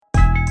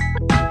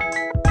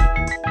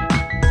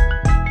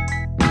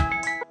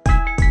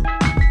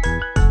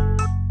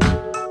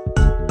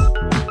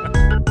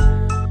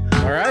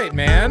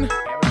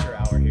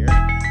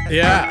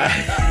Yeah.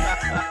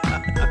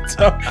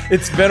 So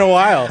it's been a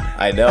while.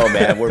 I know,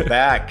 man. We're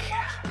back.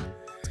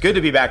 It's good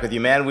to be back with you,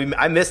 man.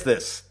 I miss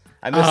this.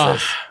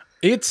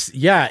 Honestly,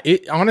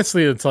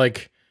 it's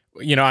like,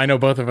 I know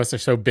both of us are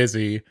so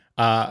busy,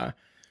 but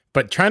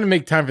trying to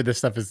make time for this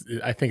stuff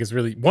I think is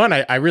really, one,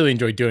 I really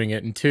enjoy doing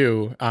it. And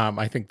two,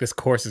 I think this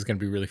course is going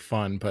to be really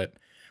fun, but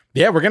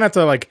yeah, we're going to have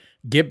to like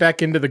get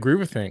back into the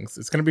groove of things.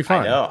 It's going to be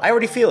fun. I know. I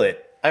already feel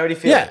it.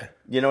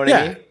 You know what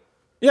I mean?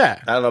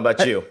 Yeah. I don't know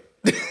about you.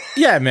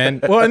 Yeah, man.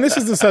 Well, and this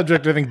is a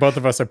subject I think both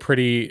of us are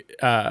pretty,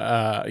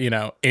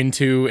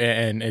 into,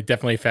 and it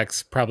definitely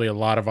affects probably a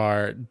lot of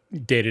our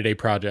day-to-day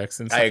projects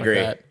and stuff. I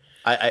agree. Like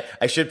that.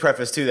 I should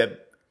preface too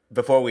that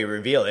before we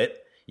reveal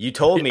it, you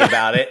told me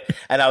about it,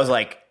 and I was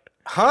like,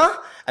 huh?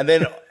 And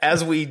then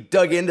as we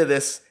dug into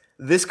this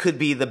could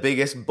be the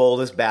biggest,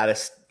 boldest,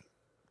 baddest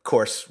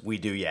course we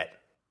do yet.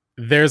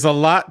 There's a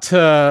lot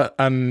to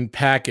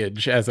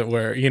unpackage, as it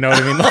were. You know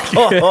what I mean?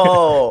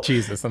 Like,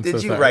 Jesus, I'm so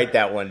sorry. Did you write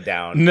that one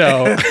down?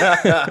 No.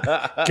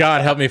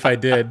 God help me if I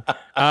did.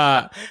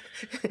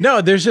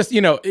 No, there's just,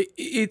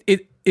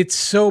 it's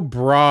so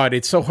broad.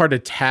 It's so hard to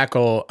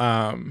tackle.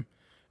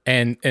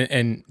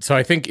 And so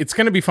I think it's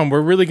going to be fun. We're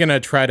really going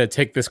to try to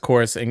take this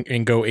course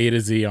and go A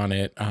to Z on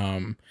it,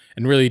 and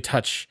really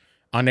touch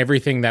on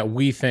everything that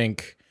we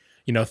think,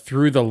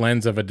 through the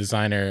lens of a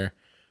designer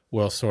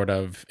will sort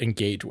of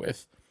engage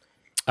with.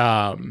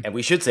 And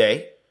we should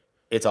say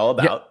it's all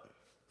about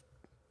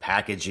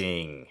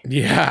packaging.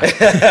 Yeah.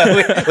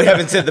 we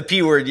haven't said the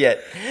P word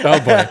yet. Oh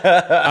boy.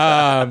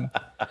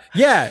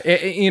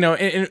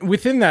 And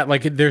within that,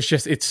 like, there's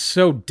just, it's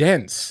so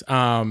dense.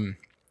 And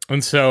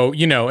so,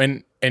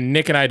 and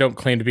Nick and I don't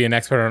claim to be an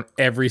expert on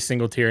every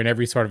single tier and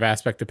every sort of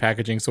aspect of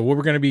packaging. So what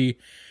we're going to be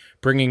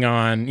bringing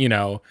on,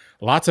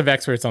 lots of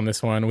experts on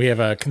this one. We have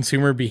a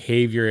consumer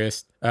behavioral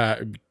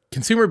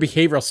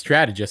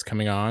strategist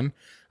coming on,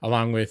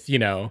 along with,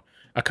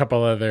 a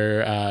couple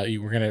other,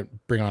 we're going to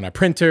bring on a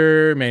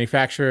printer,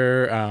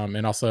 manufacturer,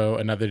 and also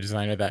another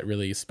designer that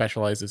really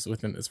specializes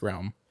within this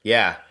realm.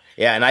 Yeah.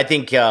 Yeah. And I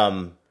think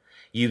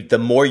the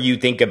more you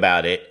think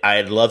about it,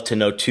 I'd love to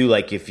know too,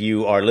 like if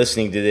you are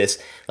listening to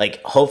this, like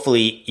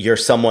hopefully you're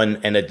someone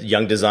and a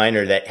young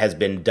designer that has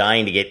been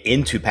dying to get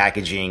into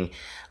packaging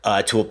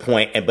to a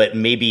point, but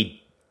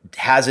maybe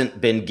hasn't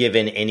been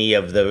given any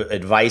of the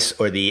advice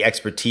or the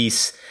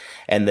expertise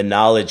and the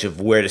knowledge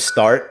of where to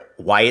start,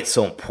 why it's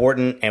so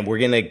important. And we're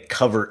going to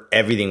cover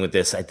everything with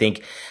this. I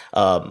think,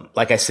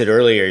 like I said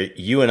earlier,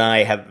 you and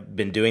I have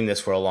been doing this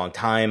for a long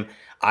time.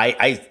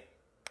 I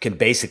can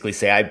basically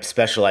say I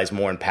specialize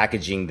more in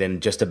packaging than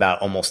just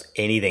about almost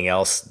anything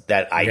else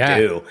that I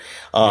do.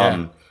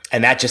 And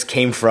that just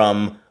came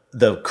from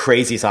the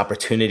craziest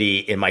opportunity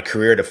in my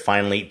career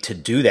to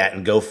do that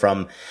and go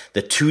from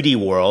the 2D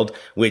world,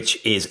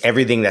 which is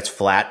everything that's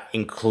flat,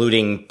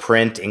 including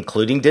print,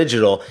 including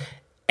digital,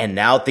 and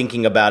now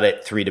thinking about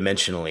it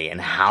three-dimensionally, and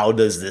how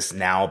does this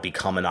now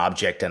become an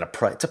object and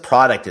it's a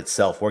product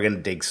itself. We're going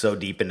to dig so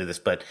deep into this,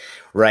 but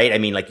right? I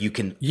mean, like you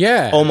can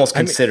almost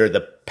consider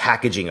the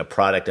packaging a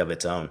product of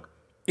its own.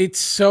 It's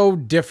so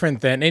different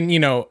than, and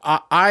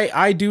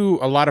I do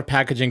a lot of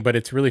packaging, but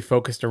it's really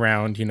focused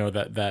around,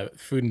 the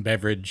food and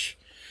beverage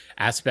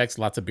aspects,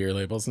 lots of beer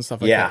labels and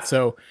stuff like that.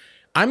 So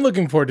I'm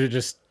looking forward to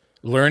just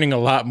learning a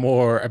lot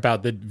more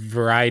about the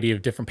variety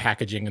of different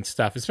packaging and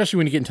stuff, especially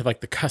when you get into like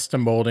the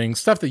custom molding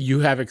stuff that you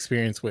have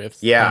experience with.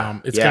 It's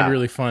going to be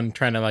really fun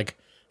trying to like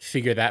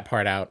figure that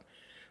part out,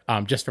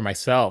 just for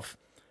myself.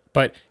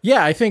 But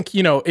yeah, I think,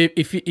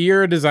 if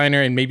you're a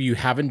designer and maybe you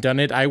haven't done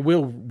it, I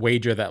will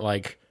wager that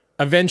like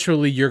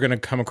eventually you're going to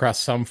come across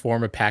some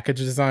form of package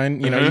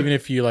design, even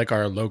if you like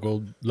are a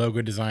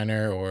logo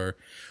designer or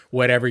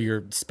whatever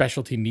your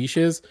specialty niche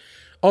is.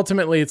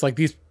 Ultimately, it's like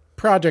these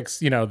projects,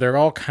 they're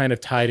all kind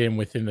of tied in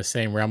within the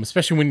same realm,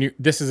 especially when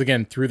this is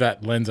again through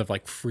that lens of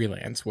like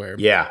freelance, where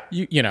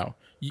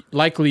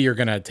likely you're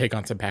going to take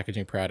on some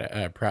packaging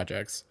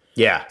projects.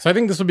 Yeah. So I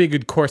think this will be a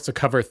good course to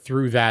cover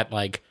through that,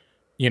 like,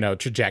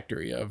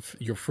 trajectory of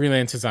your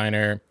freelance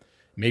designer.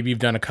 Maybe you've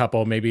done a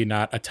couple, maybe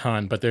not a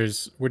ton, but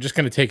we're just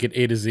going to take it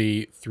A to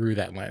Z through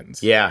that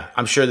lens. Yeah.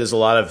 I'm sure there's a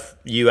lot of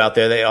you out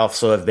there that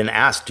also have been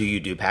asked, do you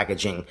do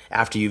packaging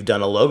after you've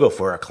done a logo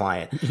for a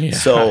client? Yeah.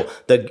 So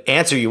the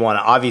answer you want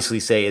to obviously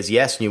say is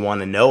yes, and you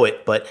want to know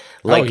it. But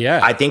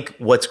I think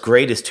what's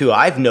great is too,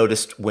 I've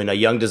noticed when a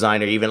young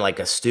designer, even like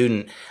a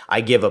student,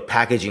 I give a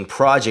packaging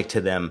project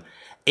to them,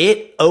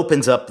 it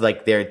opens up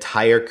like their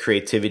entire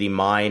creativity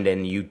mind,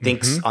 and you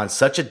think on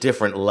such a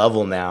different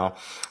level now.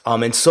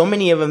 And so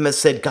many of them have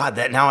said, God,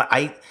 that now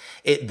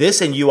this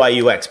and UI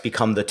UX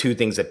become the two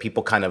things that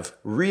people kind of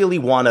really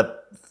want to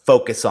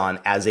focus on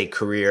as a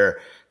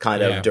career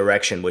kind of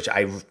direction, which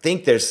I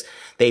think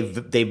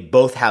they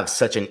both have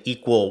such an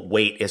equal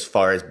weight as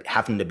far as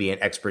having to be an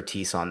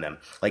expertise on them.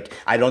 Like,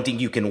 I don't think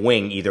you can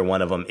wing either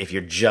one of them if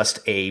you're just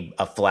a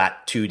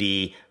flat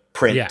 2D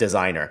print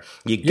designer.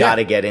 You got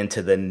to get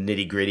into the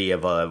nitty gritty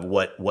of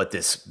what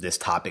this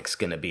topic's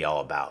going to be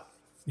all about.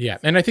 Yeah.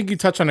 And I think you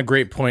touched on a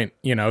great point,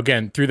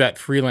 again, through that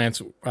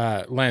freelance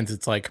lens,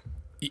 it's like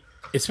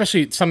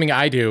especially something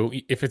I do,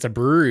 if it's a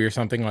brewery or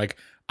something, like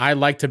I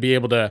like to be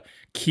able to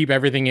keep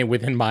everything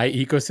within my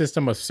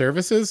ecosystem of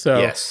services. So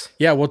Yes.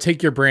 yeah, we'll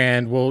take your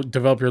brand, we'll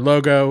develop your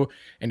logo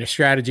and your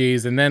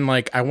strategies. And then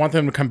like, I want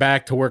them to come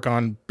back to work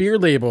on beer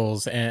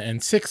labels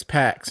and six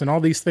packs and all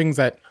these things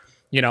that,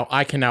 you know,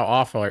 I can now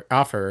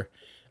offer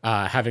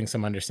having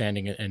some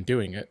understanding and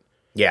doing it.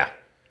 Yeah.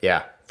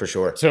 Yeah, for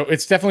sure. So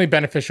it's definitely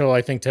beneficial,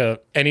 I think,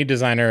 to any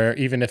designer,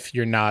 even if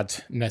you're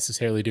not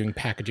necessarily doing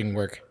packaging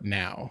work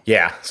now.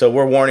 Yeah. So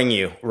we're warning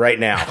you right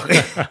now.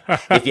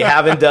 If you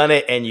haven't done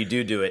it and you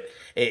do it,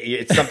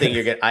 it's something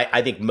you're going to,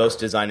 I think most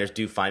designers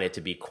do find it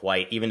to be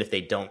quite, even if they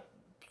don't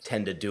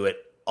tend to do it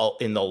all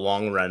in the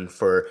long run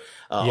for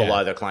a lot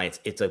of their clients,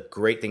 it's a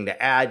great thing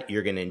to add.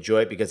 You're going to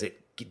enjoy it because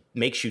it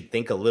makes you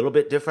think a little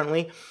bit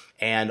differently.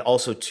 And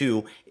also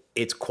too,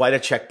 it's quite a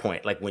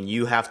checkpoint. Like when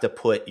you have to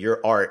put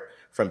your art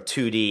from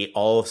 2D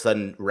all of a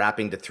sudden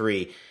wrapping to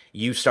 3,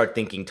 you start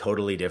thinking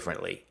totally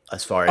differently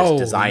as far as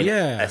design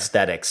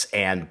aesthetics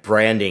and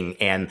branding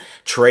and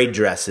trade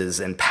dresses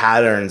and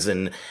patterns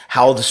and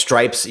how the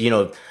stripes, you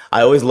know,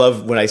 I always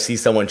love when I see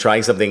someone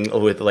trying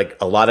something with like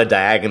a lot of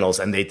diagonals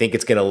and they think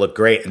it's going to look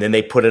great. And then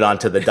they put it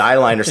onto the die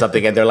line or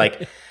something and they're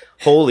like,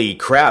 holy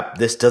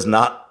crap, it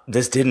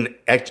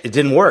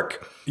didn't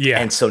work.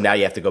 Yeah. And so now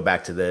you have to go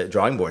back to the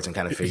drawing boards and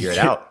kind of figure it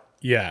out.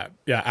 Yeah,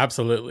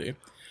 absolutely.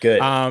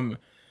 Good.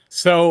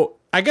 So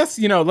I guess,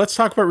 you know, let's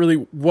talk about really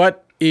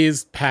what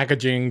is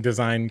packaging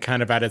design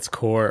kind of at its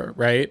core,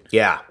 right?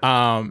 Yeah.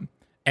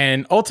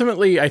 And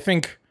ultimately, I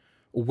think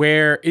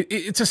where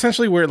it's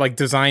essentially where like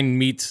design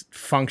meets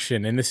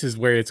function. And this is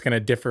where it's going to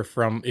differ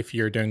from if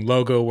you're doing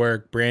logo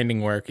work, branding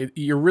work.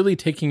 You're really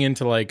taking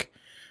into like,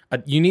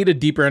 you need a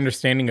deeper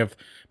understanding of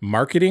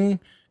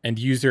marketing and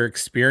user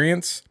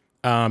experience.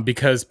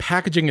 Because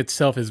packaging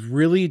itself is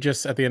really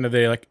just at the end of the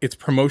day, like it's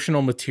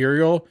promotional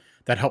material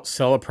that helps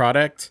sell a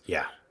product.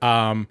 Yeah.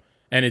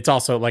 And it's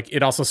also like,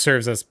 it also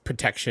serves as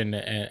protection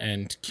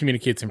and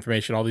communicates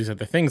information, all these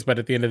other things. But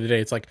at the end of the day,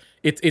 it's like,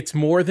 it's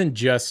more than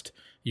just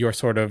your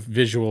sort of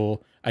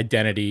visual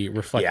identity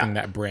reflecting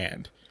that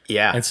brand.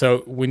 Yeah. And so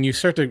when you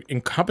start to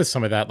encompass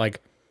some of that,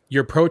 like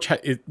your approach,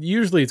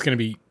 usually it's going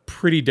to be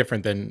pretty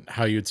different than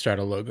how you'd start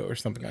a logo or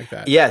something like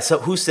that. Yeah. So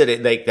who said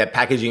it? Like that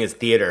packaging is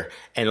theater.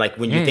 And like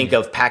when you think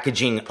of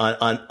packaging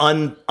on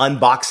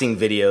unboxing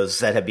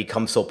videos that have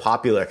become so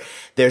popular,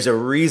 there's a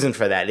reason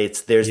for that.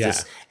 There's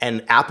this,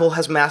 and Apple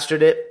has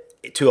mastered it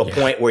to a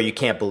point where you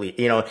can't believe,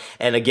 you know,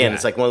 and again,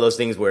 it's like one of those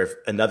things where if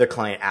another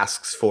client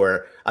asks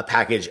for a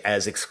package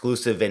as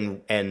exclusive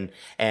and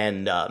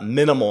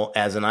minimal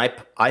as an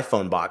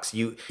iPhone box,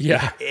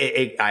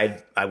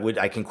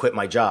 I can quit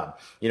my job.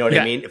 You know what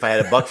I mean? If I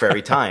had $1 for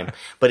every time,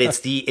 but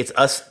it's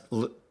us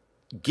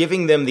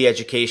giving them the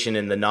education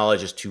and the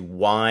knowledge as to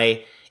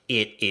why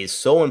it is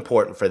so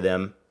important for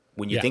them.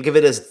 When you think of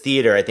it as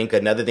theater, I think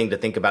another thing to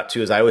think about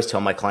too, is I always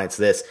tell my clients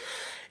this: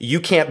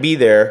 you can't be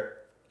there,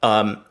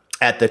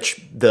 at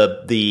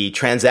the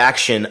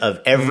transaction of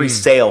every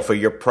sale for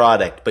your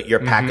product, but your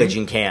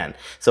packaging can.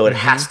 So it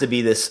has to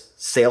be this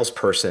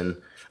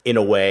salesperson in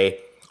a way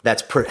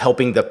that's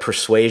helping the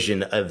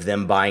persuasion of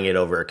them buying it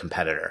over a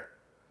competitor.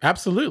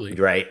 Absolutely.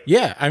 Right.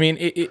 Yeah. I mean,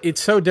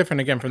 it's so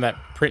different again from that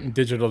print and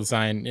digital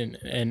design.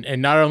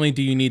 And not only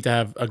do you need to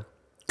have a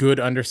good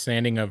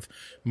understanding of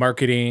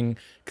marketing,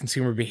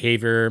 consumer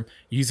behavior,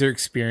 user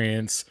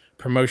experience,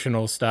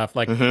 promotional stuff,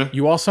 like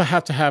you also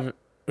have to have,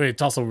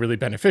 it's also really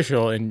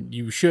beneficial, and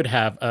you should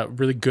have a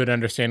really good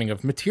understanding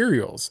of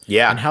materials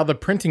and how the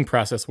printing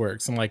process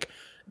works and like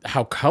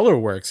how color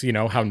works, you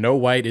know, how no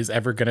white is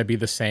ever going to be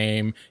the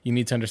same. You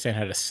need to understand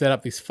how to set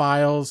up these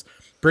files.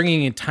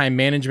 Bringing in time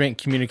management,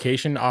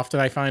 communication often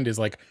I find is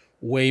like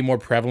way more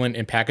prevalent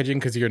in packaging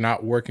because you're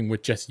not working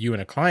with just you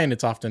and a client.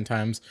 It's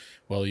oftentimes,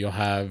 well, you'll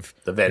have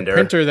the vendor, the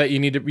printer that you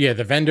need to,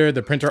 the vendor,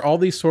 the printer, all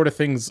these sort of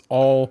things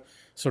all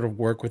sort of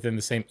work within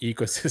the same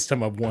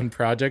ecosystem of one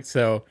project.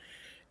 So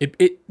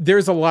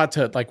there's a lot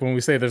to, like when we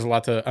say there's a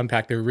lot to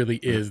unpack, there really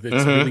is.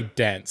 It's really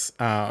dense.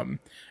 And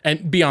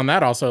beyond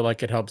that also,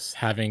 like it helps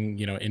having,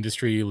 you know,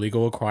 industry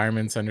legal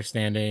requirements,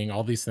 understanding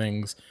all these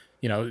things.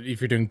 You know, if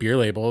you're doing beer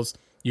labels,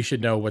 you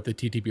should know what the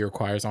TTB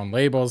requires on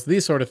labels,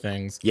 these sort of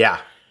things. Yeah.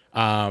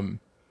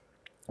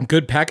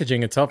 Good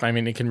packaging itself, I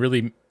mean, it can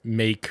really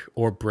make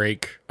or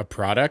break a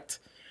product,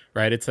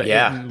 right? It's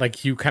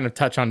like you kind of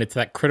touch on, it's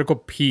that critical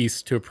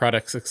piece to a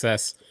product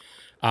success.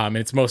 And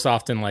it's most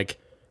often like,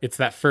 it's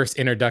that first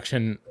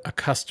introduction a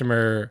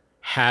customer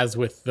has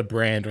with the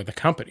brand or the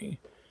company.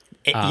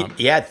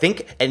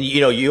 Think, and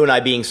you know, you and I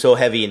being so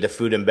heavy into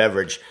food and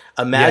beverage,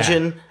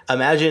 imagine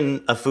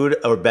a food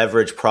or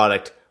beverage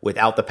product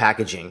without the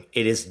packaging.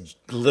 It is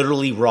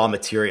literally raw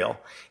material.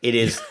 It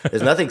is,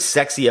 there's nothing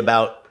sexy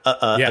about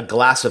a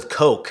glass of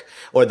Coke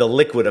or the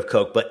liquid of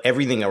Coke, but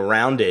everything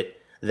around it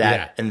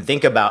and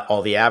think about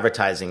all the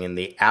advertising and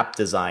the app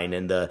design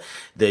and the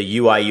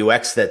UI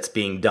UX that's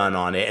being done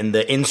on it and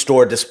the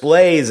in-store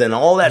displays and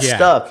all that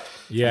stuff.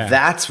 Yeah.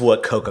 That's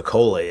what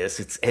Coca-Cola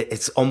is.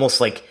 It's almost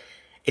like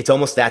it's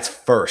almost that's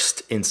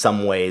first in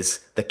some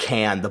ways. The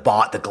can, the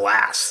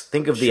glass.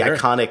 Think of the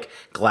iconic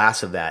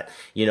glass of that.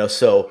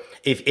 So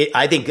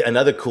I think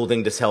another cool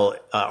thing to tell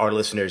our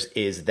listeners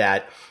is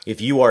that if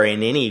you are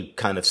in any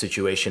kind of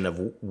situation of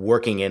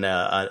working in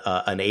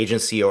an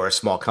agency or a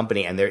small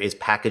company and there is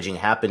packaging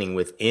happening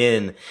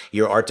within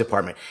your art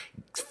department,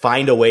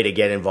 find a way to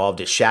get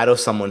involved. Shadow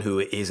someone who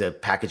is a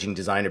packaging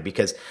designer,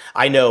 because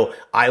I know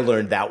I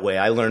learned that way.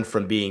 I learned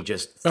from being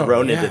just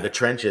thrown into the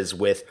trenches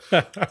with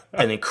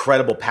an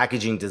incredible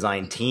packaging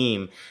design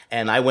team.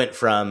 And I went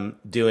from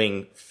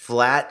doing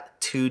flat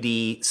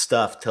 2D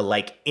stuff to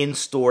like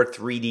in-store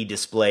 3D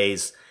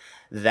displays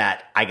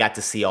that I got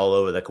to see all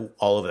over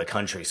the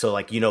country. So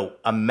like,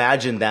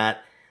 imagine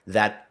that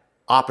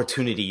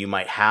opportunity you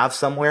might have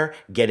somewhere,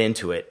 get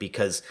into it,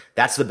 because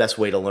that's the best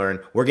way to learn.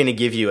 We're going to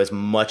give you as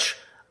much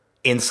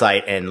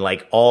insight and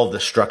like all the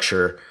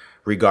structure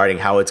regarding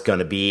how it's going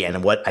to be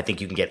and what I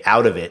think you can get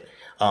out of it.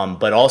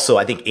 But also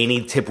I think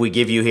any tip we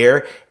give you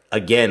here,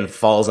 again,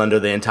 falls under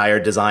the entire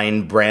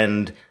design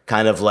brand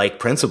kind of like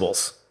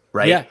principles,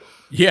 right?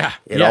 Yeah.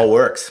 It all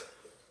works.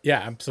 Yeah,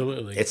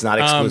 absolutely. It's not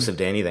exclusive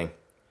to anything.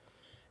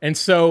 And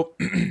so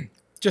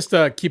just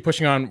to keep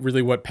pushing on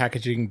really what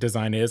packaging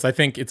design is, I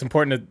think it's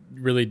important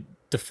to really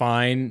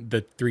define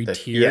the three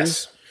tiers.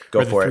 Yes.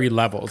 Go for it. Three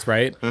levels,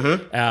 right?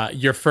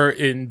 Mm-hmm.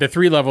 In the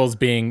three levels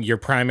being your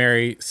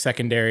primary,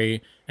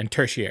 secondary, and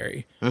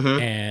tertiary.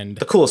 Mm-hmm. And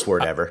the coolest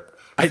word ever.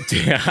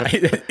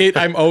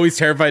 I'm always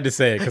terrified to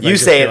say it. You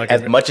say it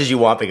as much as you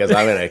want because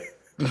I'm going to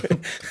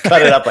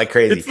cut it up like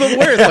crazy. It's the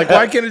worst. Like,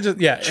 why can't it just...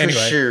 Yeah,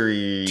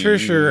 tertiary. Anyway.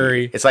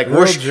 Tertiary. It's like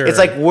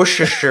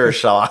Worcestershire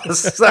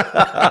sauce.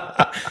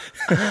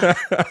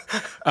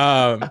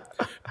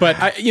 But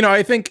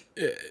I think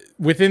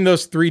within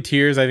those three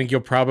tiers, I think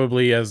you'll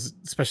probably,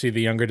 especially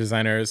the younger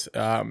designers,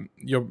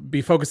 you'll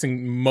be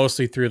focusing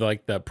mostly through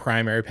like the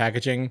primary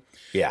packaging.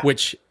 Yeah.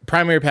 Which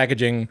primary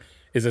packaging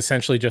is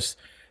essentially just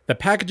the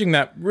packaging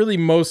that really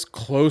most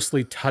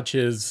closely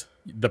touches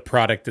the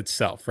product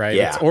itself, right?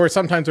 Yeah. Or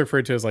sometimes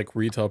referred to as like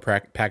retail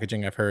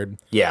packaging, I've heard.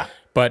 Yeah.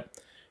 But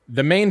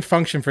the main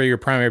function for your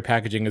primary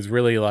packaging is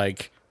really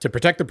like to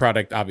protect the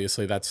product,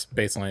 obviously, that's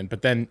baseline,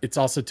 but then it's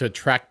also to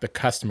attract the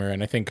customer.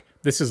 And I think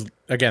this is,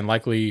 again,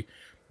 likely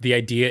the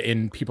idea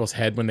in people's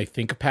head when they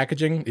think of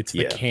packaging. It's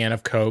the can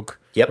of Coke,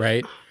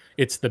 right?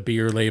 It's the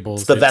beer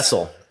labels. It's the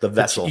vessel.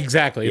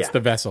 Exactly. It's the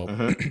vessel.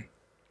 Mm-hmm.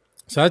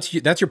 So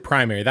that's your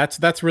primary.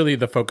 That's really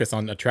the focus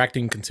on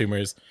attracting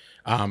consumers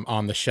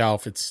on the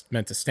shelf. It's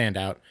meant to stand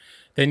out.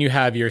 Then you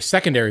have your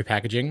secondary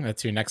packaging.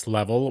 That's your next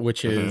level,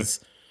 which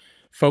is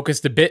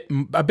focused a bit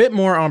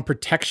more on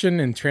protection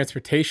and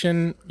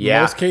transportation in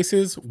most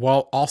cases,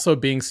 while also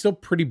being still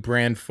pretty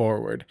brand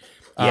forward.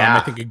 I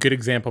think a good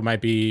example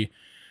might be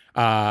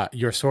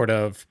your sort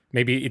of,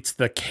 maybe it's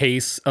the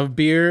case of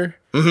beer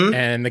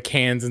and the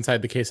cans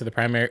inside the case of the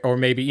primary, or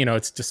maybe,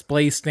 it's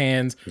display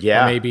stands,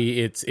 or maybe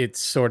it's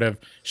sort of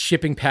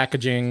shipping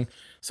packaging.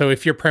 So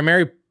if your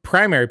primary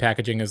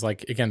packaging is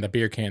like, again, the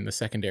beer can, the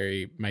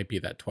secondary might be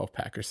that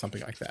 12-pack or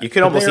something like that. You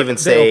can almost even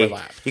say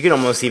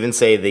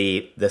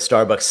the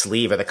Starbucks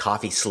sleeve or the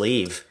coffee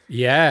sleeve.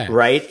 Yeah.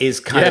 Right? Is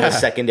kind of a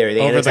secondary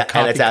thing. Over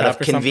and it's out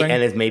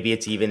of maybe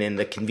it's even in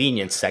the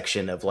convenience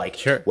section of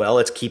like, well,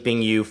 it's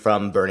keeping you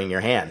from burning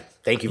your hand.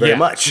 Thank you very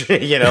much.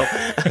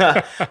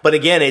 But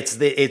again,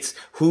 it's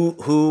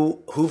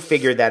who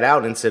figured that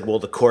out and said, well,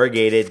 the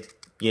corrugated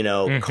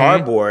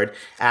cardboard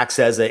acts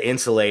as an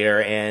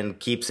insulator and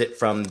keeps it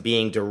from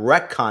being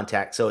direct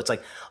contact. So it's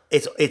like,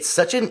 it's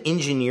such an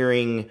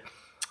engineering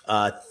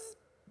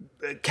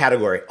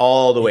category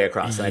all the way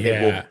across. And I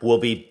think we'll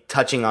be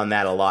touching on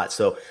that a lot.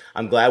 So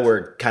I'm glad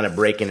we're kind of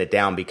breaking it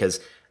down,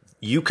 because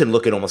you can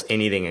look at almost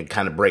anything and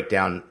kind of break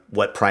down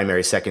what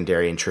primary,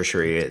 secondary, and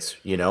tertiary is,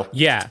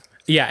 Yeah.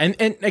 Yeah,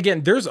 and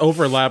again, there's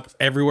overlap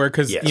everywhere,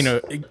 because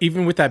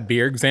even with that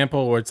beer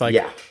example, where it's like,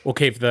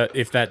 okay, if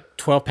that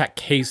 12-pack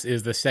case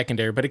is the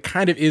secondary, but it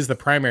kind of is the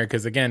primary,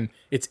 because again,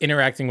 it's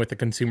interacting with the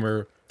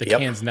consumer. The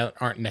cans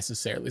aren't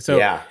necessarily,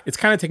 so it's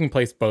kind of taking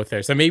place both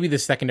there. So maybe the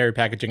secondary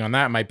packaging on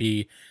that might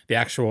be the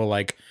actual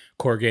like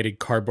corrugated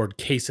cardboard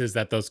cases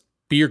that those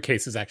beer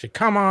cases actually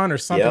come on, or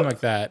something like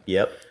that.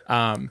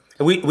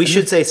 We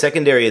should say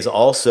secondary is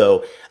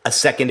also a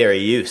secondary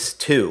use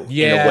too,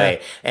 in a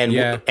way. And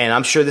and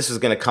I'm sure this is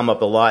going to come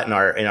up a lot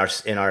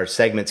in our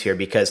segments here,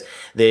 because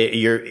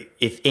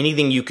if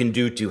anything you can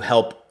do to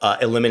help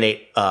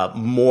eliminate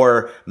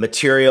more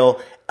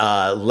material,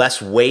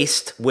 less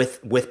waste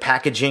with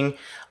packaging,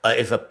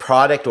 if a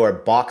product or a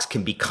box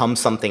can become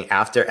something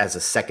after as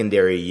a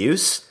secondary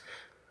use,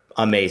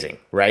 amazing,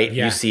 right?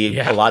 You see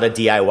a lot of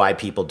DIY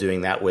people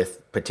doing that with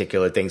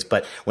particular things,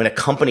 but when a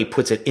company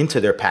puts it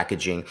into their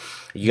packaging,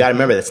 you got to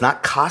remember that's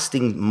not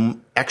costing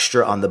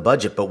extra on the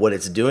budget, but what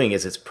it's doing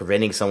is it's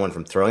preventing someone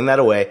from throwing that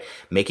away,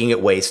 making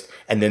it waste,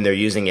 and then they're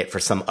using it for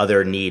some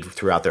other need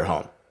throughout their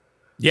home.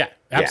 Yeah,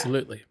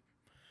 absolutely.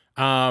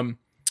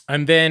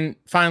 And then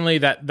finally,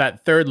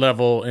 that third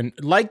level, and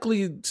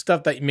likely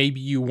stuff that maybe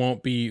you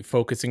won't be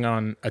focusing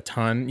on a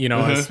ton,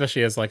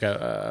 especially as like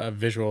a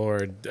visual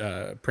or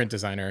print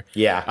designer.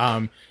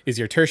 Yeah. Is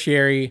your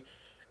tertiary,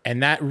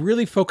 and that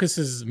really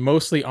focuses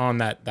mostly on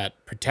that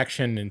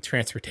protection and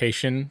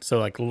transportation. So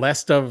like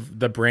less of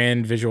the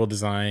brand visual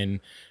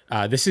design.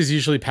 This is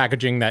usually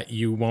packaging that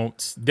you'll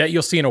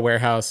see in a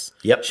warehouse,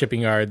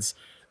 shipping yards,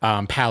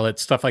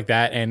 pallets, stuff like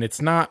that, and it's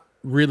not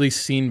really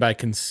seen by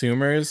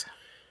consumers.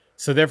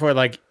 So therefore,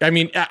 like, I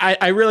mean,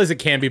 I realize it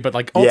can be, but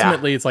like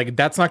ultimately, it's like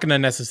that's not going to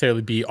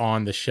necessarily be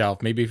on the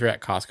shelf. Maybe if you're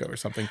at Costco or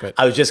something. But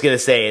I was just going to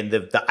say, and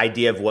the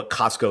idea of what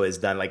Costco has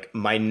done, like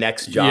my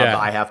next job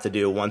I have to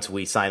do once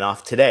we sign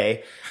off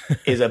today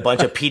is a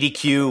bunch of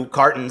PDQ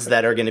cartons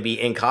that are going to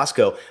be in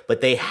Costco,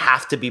 but they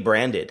have to be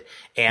branded.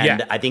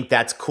 And I think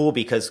that's cool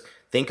because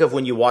think of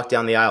when you walk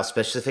down the aisle,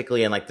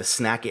 specifically in like the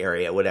snack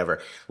area, whatever.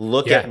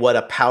 Look at what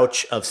a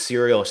pouch of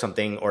cereal or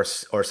something, or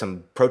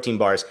some protein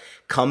bars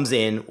comes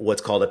in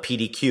what's called a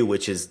PDQ,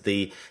 which is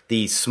the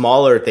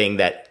smaller thing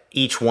that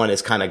each one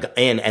is kind of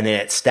in, and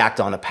then it's stacked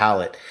on a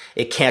pallet.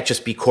 It can't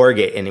just be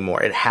corrugate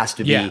anymore. It has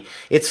to be.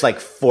 It's like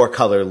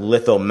 4-color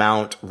litho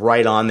mount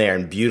right on there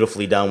and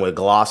beautifully done with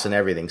gloss and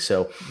everything.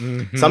 So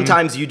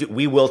sometimes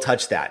we will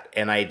touch that,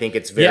 and I think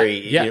it's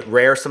very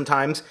rare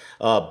sometimes.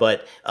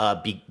 But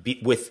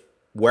with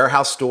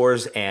warehouse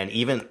stores and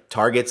even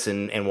Targets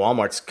and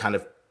Walmart's kind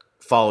of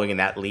following in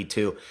that lead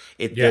too.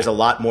 There's a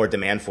lot more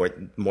demand for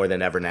it more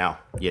than ever now,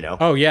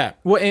 Oh yeah.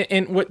 Well,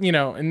 and what,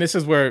 and this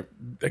is where,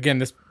 again,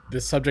 this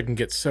subject can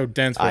get so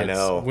dense. I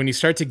know. When you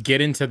start to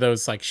get into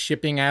those like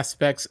shipping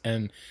aspects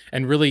and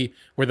really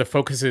where the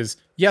focus is,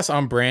 yes,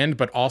 on brand,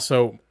 but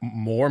also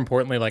more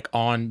importantly, like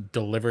on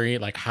delivery,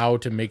 like how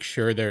to make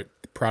sure their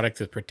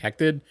product is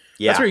protected.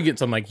 That's where you get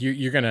some, like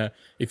you're gonna,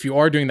 if you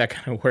are doing that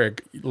kind of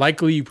work,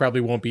 likely you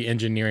probably won't be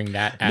engineering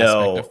that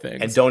aspect of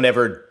things. And don't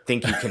ever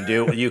think you can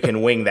you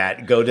can wing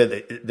that. Go to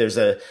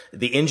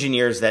the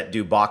engineers that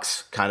do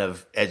box kind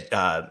of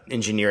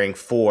engineering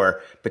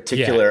for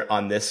particular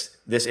on this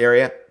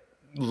area.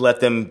 Let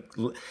them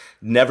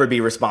never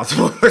be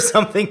responsible for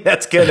something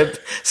that's going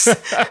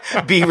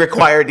to be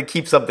required to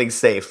keep something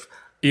safe.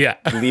 Yeah.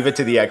 Leave it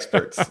to the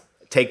experts.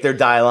 Take their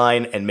die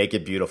line and make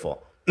it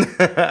beautiful.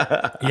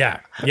 Yeah,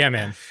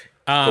 man.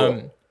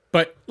 Cool.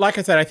 But like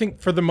I said, I think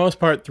for the most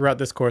part throughout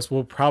this course,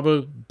 we'll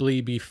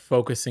probably be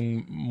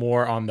focusing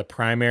more on the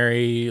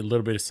primary, a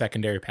little bit of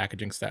secondary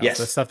packaging styles. Yes.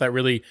 The stuff that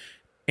really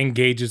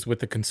engages with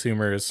the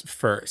consumers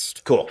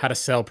first. Cool. How to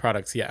sell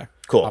products,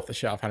 cool, off the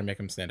shelf, how to make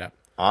them stand out.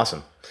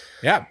 Awesome.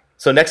 Yeah.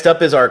 So next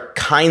up is our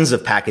kinds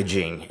of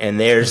packaging, and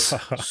there's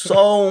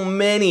so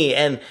many.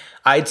 And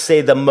I'd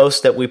say the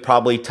most that we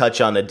probably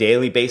touch on a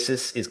daily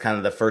basis is kind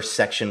of the first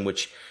section,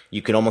 which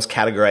you can almost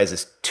categorize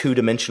as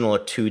 2-dimensional or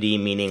 2D,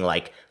 meaning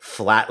like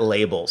flat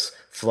labels,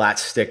 flat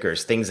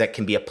stickers, things that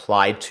can be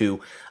applied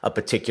to a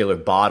particular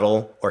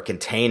bottle or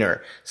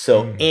container.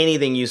 So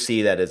anything you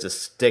see that is a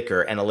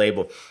sticker and a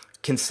label,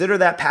 consider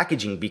that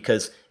packaging,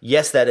 because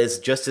yes, that is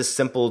just as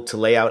simple to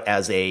lay out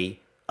as a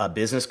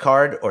business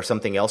card or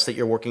something else that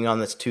you're working on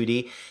that's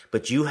 2D,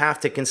 but you have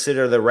to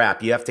consider the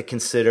wrap. You have to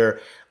consider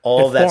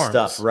all that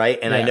stuff, right?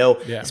 And I know,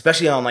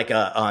 especially on like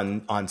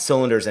on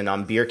cylinders and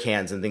on beer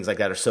cans and things like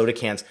that, or soda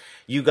cans,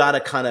 you got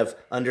to kind of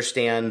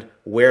understand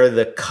where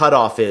the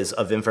cutoff is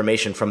of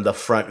information from the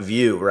front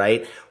view,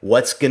 right?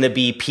 What's going to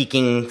be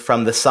peeking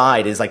from the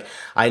side is like,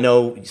 I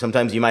know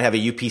sometimes you might have a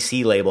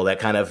UPC label that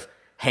kind of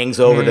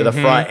hangs over to the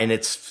front and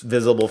it's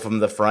visible from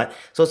the front.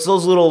 So it's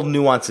those little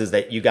nuances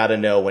that you got to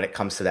know when it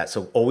comes to that.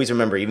 So always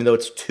remember, even though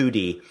it's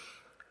 2D,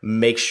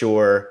 make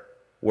sure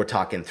we're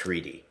talking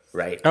 3D,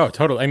 right? Oh,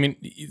 totally. I mean,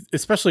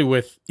 especially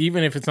with,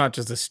 even if it's not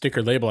just a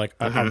sticker label, like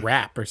a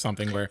wrap or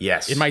something where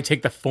it might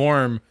take the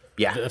form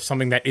of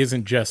something that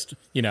isn't just,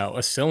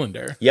 a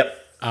cylinder. Yep.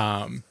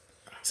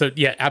 So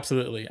yeah,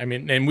 absolutely. I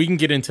mean, and we'll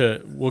get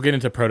into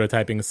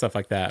prototyping and stuff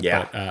like that.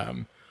 Yeah.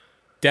 But,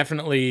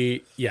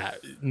 definitely,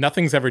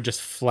 nothing's ever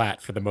just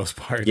flat for the most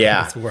part in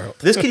this world.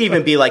 This could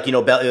even be like,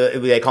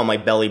 they call them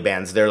like belly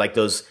bands. They're like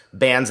those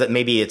bands that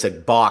maybe it's a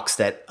box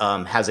that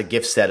has a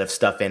gift set of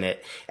stuff in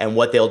it. And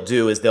what they'll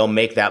do is they'll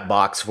make that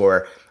box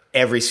for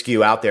every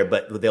SKU out there,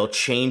 but they'll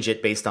change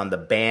it based on the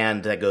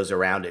band that goes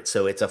around it.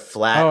 So it's a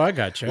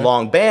flat,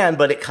 long band,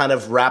 but it kind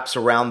of wraps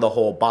around the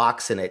whole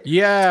box and it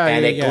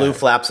glue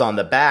flaps on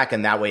the back.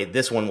 And that way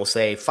this one will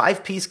say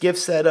 5-piece gift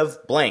set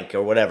of blank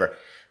or whatever.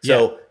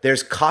 So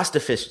there's cost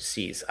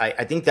efficiencies.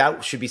 I think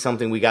that should be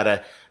something we got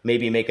to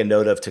maybe make a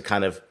note of to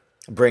kind of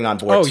bring on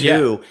board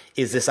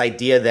is this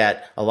idea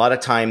that a lot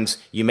of times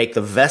you make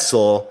the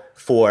vessel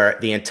for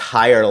the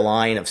entire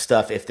line of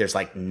stuff if there's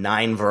like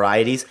 9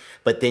 varieties,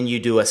 but then you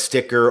do a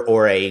sticker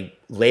or a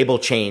label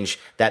change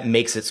that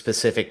makes it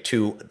specific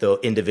to the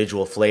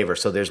individual flavor.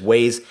 So there's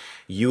ways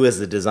you as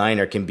the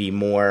designer can be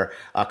more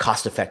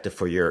cost effective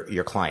for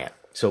your client.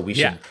 So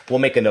we'll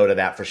make a note of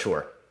that for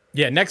sure.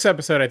 Yeah, next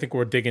episode, I think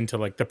we'll dig into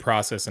like the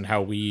process and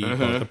how we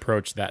both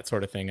approach that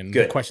sort of thing and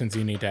the questions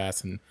you need to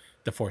ask and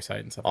the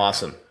foresight and stuff.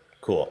 Awesome. Like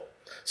that. Cool.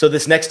 So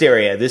this next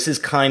area, this is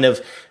kind of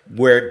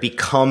where it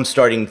becomes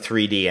starting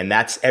 3D, and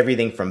that's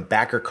everything from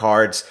backer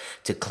cards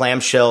to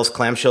clamshells.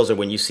 Clamshells are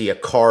when you see a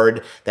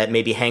card that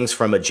maybe hangs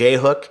from a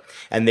J-hook,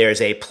 and there's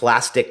a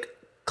plastic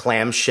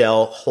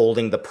clamshell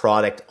holding the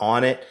product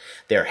on it.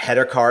 They're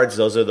header cards.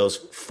 Those are those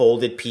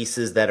folded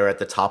pieces that are at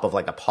the top of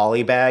like a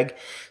poly bag.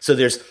 So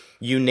there's,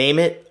 you name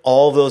it,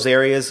 all those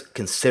areas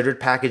considered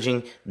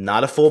packaging,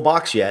 not a full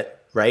box yet.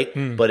 Right?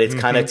 But it's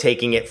kind of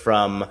taking it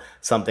from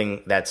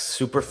something that's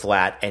super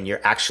flat, and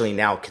you're actually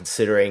now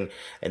considering,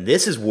 and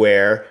this is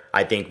where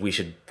I think we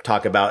should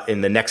talk about in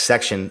the next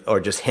section,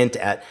 or just hint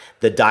at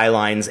the die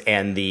lines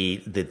and the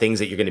things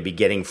that you're going to be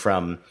getting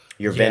from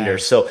your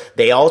vendors. So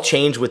they all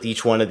change with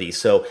each one of these.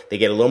 So they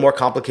get a little more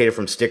complicated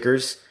from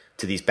stickers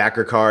to these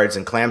backer cards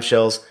and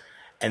clamshells.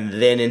 And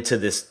then into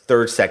this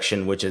third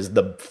section, which is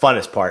the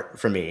funnest part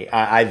for me.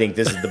 I think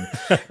this is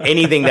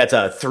anything that's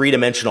a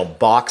 3-dimensional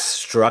box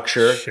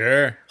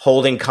structure,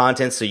 holding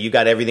content. So you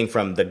got everything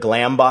from the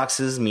glam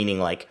boxes, meaning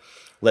like,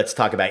 let's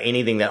talk about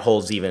anything that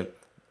holds even,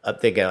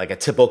 think of like a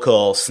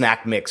typical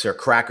snack mix or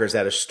crackers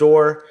at a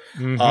store,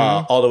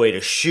 all the way to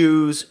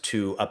shoes,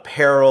 to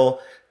apparel,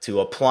 to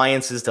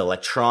appliances, to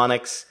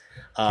electronics.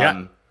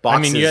 Boxes. I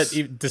mean, you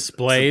have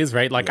displays,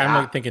 right? Like I'm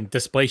like thinking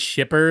display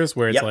shippers,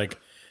 where it's like,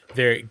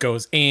 there it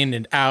goes in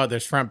and out,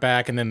 there's front,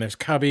 back, and then there's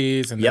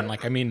cubbies, and then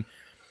like, I mean,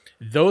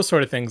 those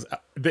sort of things,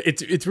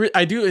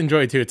 I do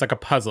enjoy it too. It's like a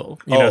puzzle,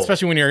 you know,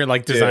 especially when you're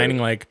like designing,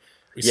 like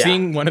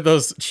seeing one of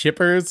those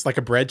shippers, like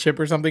a bread chip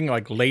or something,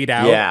 like laid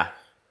out,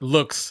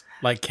 looks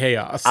like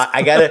chaos.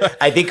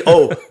 I think,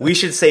 we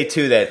should say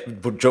too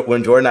that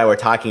when Jordan and I were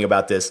talking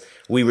about this,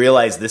 we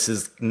realized this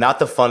is not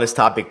the funnest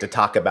topic to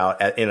talk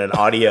about in an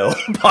audio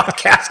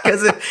podcast,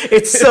 because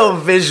it's so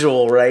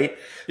visual, right?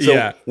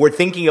 So we're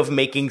thinking of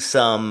making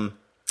some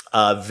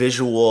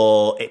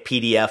visual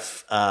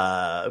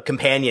PDF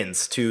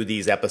companions to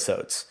these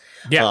episodes.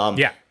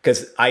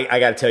 Because I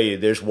got to tell you,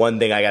 there's one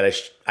thing I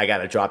got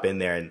to drop in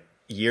there. And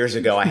years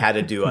ago, I had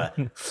to do a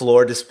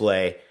floor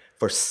display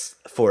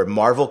for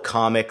Marvel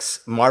Comics,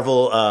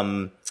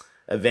 Marvel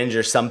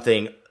Avengers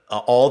something.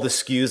 All the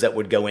SKUs that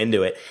would go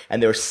into it.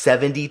 And there were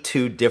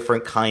 72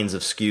 different kinds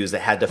of SKUs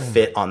that had to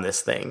fit on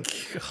this thing.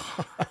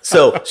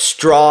 So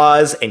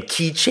straws and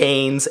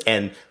keychains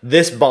and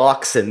this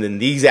box and then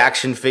these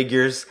action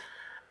figures.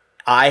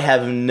 I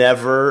have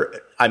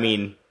never, I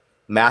mean,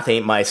 math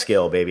ain't my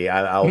skill, baby.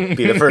 I'll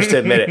be the first to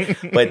admit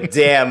it. But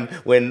damn,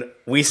 when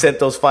we sent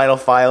those final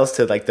files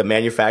to like the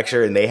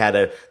manufacturer and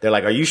they're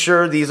like, are you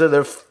sure these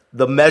are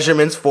the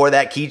measurements for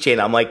that keychain?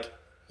 I'm like,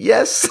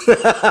 yes.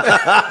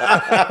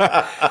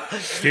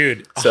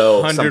 Dude,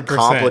 so 100%. Some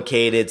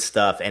complicated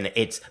stuff,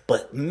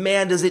 but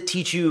man, does it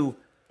teach you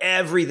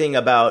everything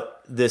about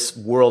this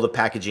world of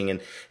packaging.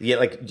 And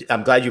like,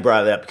 I'm glad you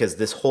brought it up, because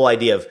this whole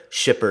idea of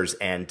shippers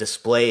and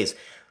displays,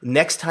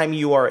 next time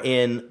you are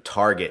in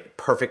Target,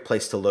 perfect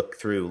place to look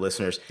through,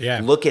 listeners.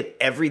 Look at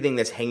everything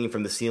that's hanging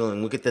from the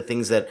ceiling. Look at the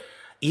things that,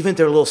 even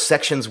their little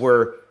sections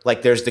where,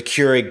 like, there's the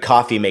Keurig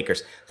coffee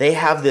makers. They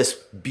have this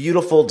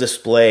beautiful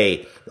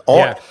display.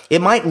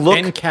 It might look...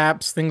 end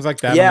caps, things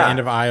like that, on the end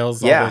of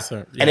aisles. All those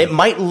and it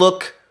might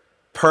look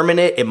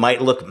permanent. It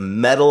might look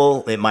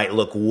metal. It might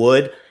look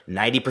wood.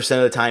 90%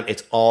 of the time,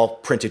 it's all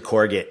printed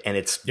corrugate, and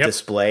it's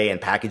display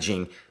and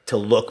packaging to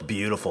look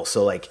beautiful.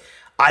 So, like,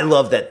 I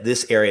love that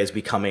this area is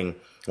becoming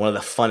one of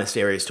the funnest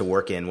areas to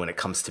work in when it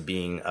comes to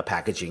being a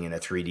packaging and a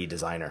 3D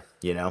designer,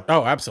 you know?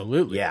 Oh,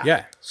 absolutely.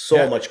 Yeah.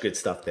 So much good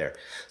stuff there.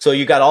 So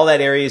you got all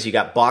that areas. You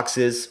got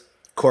boxes,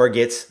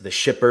 corrugates, the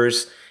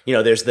shippers. You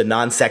know, there's the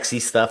non-sexy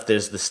stuff.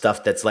 There's the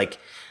stuff that's like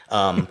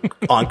on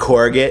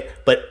corrugate.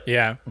 But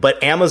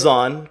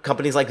Amazon,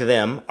 companies like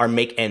them are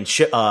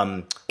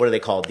what are they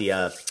called?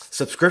 The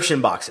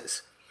subscription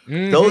boxes.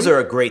 Mm-hmm. Those are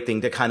a great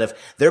thing to kind of,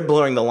 they're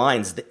blurring the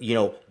lines. You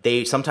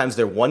know, sometimes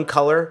they're one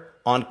color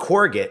on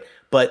corrugate,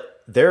 but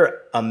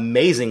they're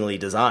amazingly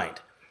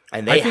designed.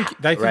 And I think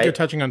you're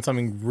touching on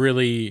something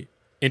really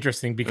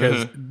interesting,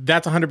 because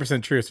that's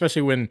 100% true,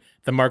 especially when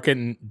the market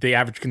and the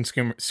average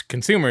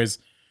consumers,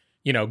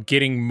 you know,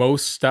 getting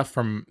most stuff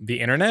from the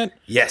internet.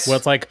 Yes. Well,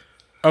 it's like,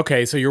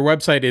 okay, so your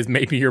website is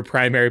maybe your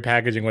primary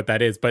packaging, what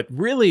that is, but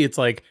really it's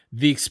like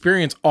the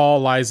experience all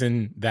lies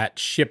in that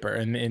shipper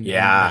and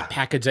that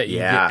package that you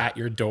get at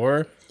your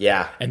door.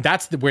 Yeah. And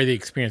that's where the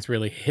experience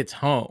really hits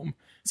home.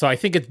 So I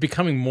think it's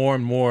becoming more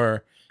and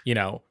more, you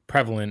know,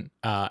 prevalent.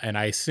 And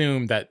I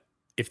assume that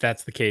if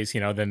that's the case,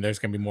 you know, then there's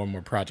going to be more and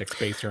more projects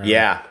based around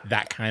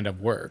that kind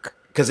of work.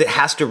 Because it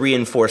has to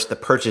reinforce the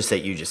purchase that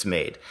you just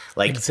made.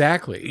 Like,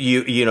 exactly.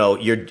 You know,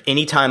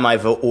 anytime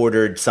I've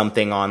ordered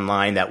something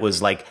online that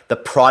was like the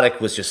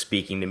product was just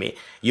speaking to me,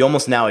 you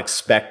almost now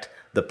expect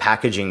the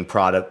packaging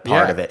product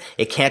part of it.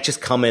 It can't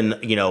just come in,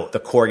 you know, the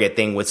corrugate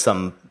thing with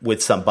some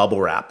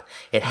bubble wrap.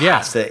 It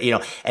has to, you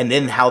know, and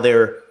then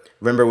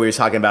remember we were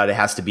talking about it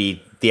has to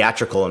be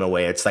theatrical in a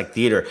way. It's like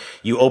theater.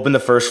 You open the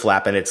first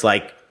flap and it's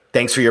like,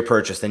 thanks for your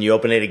purchase. Then you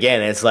open it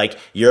again and it's like,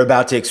 you're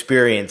about to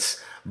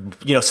experience,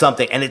 you know,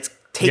 something. And it's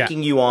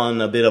taking you on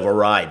a bit of a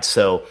ride.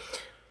 So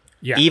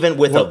Yeah. Even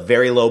with a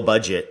very low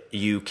budget,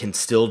 you can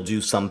still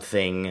do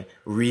something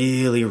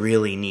really,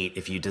 really neat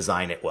if you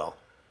design it well.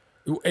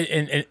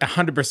 And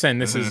 100%,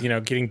 this is,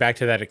 getting back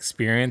to that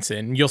experience,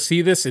 and you'll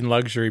see this in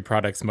luxury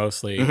products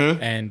mostly.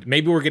 And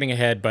maybe we're getting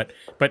ahead, but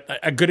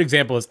a good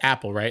example is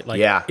Apple, right?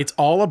 Like, it's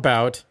all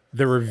about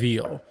the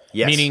reveal.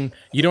 Yes. Meaning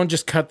you don't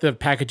just cut the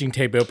packaging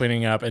tape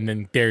opening up and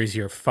then there's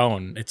your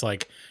phone. It's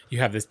like you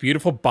have this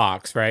beautiful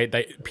box, right?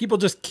 That people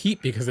just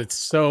keep because it's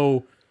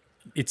so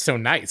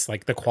nice.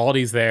 Like the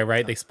quality's there,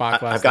 right? They spot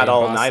glass. I've got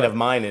all 9 of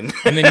mine in.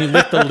 And then you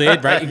lift the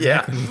lid, right?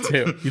 Exactly, me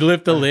too. You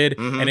lift the lid,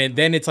 and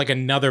then it's like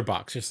another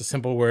box, just a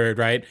simple word,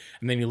 right?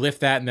 And then you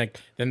lift that, and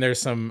then there's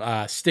some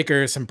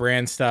stickers, some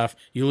brand stuff.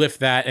 You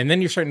lift that, and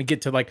then you're starting to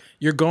get to like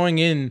you're going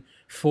in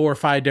 4 or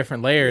 5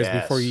 different layers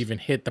before you even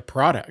hit the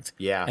product.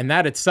 Yeah. And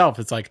that itself,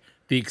 it's like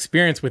the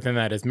experience within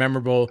that is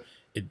memorable.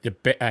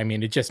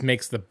 It just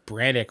makes the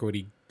brand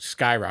equity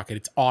skyrocket.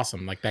 It's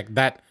awesome. Like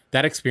that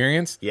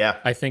experience,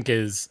 I think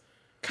is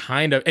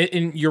kind of,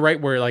 and you're right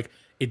where like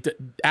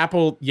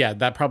Apple,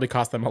 that probably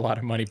cost them a lot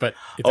of money, but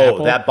it's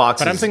Apple. That box.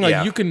 But I'm saying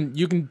like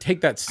you can take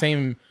that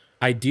same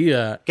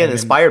idea, get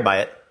inspired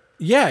by it.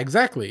 Yeah,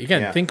 exactly.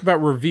 Again, think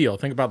about reveal.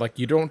 Think about like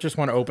you don't just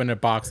want to open a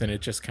box and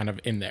it's just kind of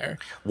in there.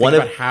 Think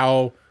about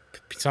how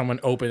someone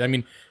opens. I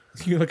mean,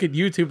 you look at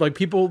YouTube, like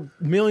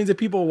millions of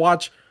people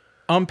watch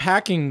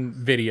unpacking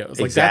videos.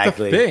 Like that's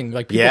a thing.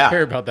 Like people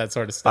care about that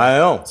sort of stuff. I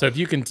know. So if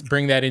you can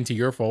bring that into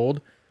your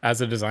fold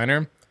as a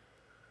designer,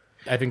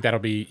 I think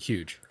that'll be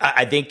huge.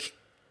 I think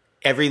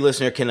every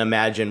listener can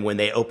imagine when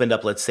they opened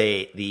up, let's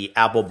say, the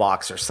Apple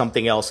box or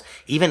something else,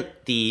 even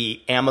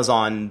the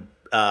Amazon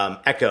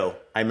Echo.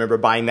 I remember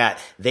buying that.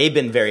 They've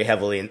been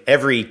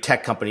every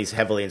tech company is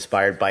heavily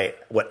inspired by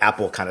what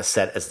Apple kind of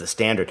set as the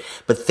standard.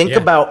 But think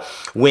about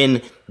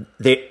when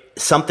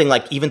something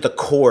like even the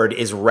cord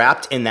is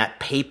wrapped in that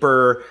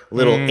paper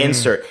little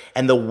insert,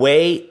 and the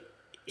way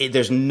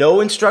there's no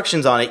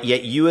instructions on it,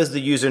 yet you as the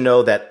user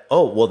know that,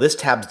 this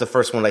tab's the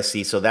first one I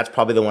see, so that's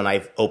probably the one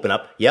I open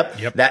up.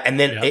 Yep. That, and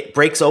then it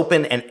breaks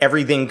open and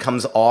everything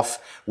comes off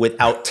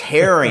without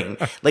tearing.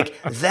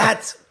 Like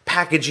that's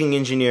packaging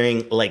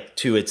engineering, like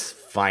to its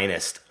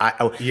finest.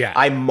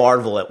 I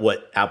marvel at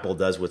what Apple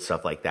does with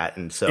stuff like that,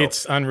 and so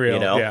it's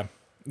unreal.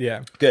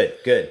 Yeah.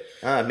 Good.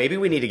 Maybe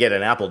we need to get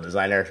an Apple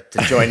designer to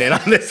join in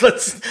on this.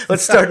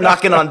 Let's start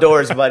knocking on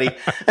doors, buddy.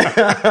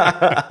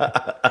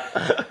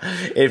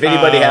 If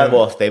anybody has,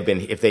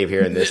 if they've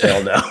hearing this,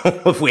 they'll know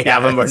if we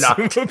have them or not.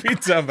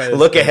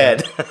 Look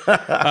ahead.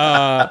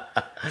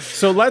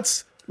 So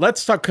let's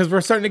talk, because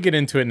we're starting to get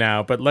into it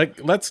now. But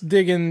let's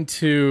dig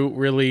into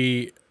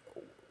really,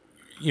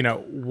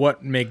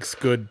 what makes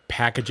good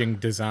packaging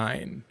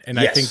design, and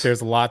I think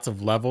there's lots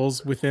of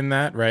levels within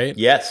that, right?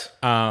 Yes.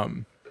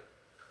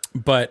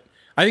 But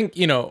I think,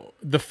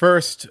 the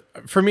first,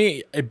 for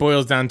me, it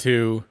boils down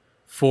to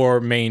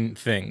 4 main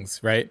things,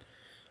 right?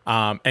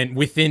 And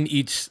within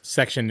each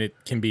section, it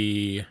can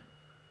be,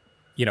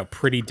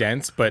 pretty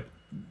dense. But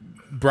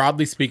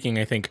broadly speaking,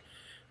 I think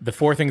the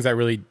 4 things that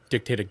really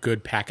dictate a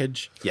good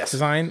package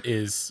design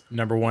is,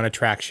 number 1,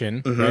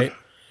 attraction, right?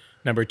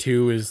 Number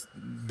 2 is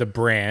the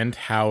brand,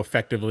 how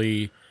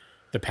effectively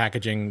the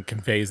packaging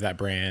conveys that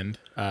brand.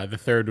 The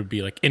third would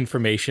be like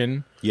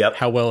information,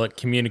 how well it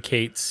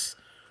communicates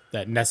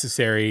that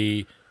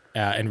necessary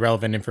and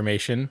relevant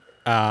information,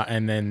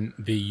 and then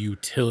the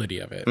utility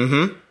of it.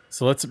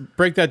 So let's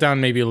break that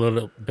down maybe a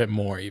little bit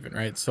more even,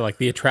 right? So like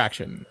the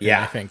attraction.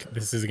 I think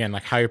this is, again,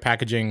 like how your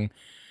packaging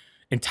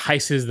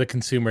entices the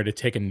consumer to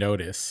take a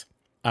notice.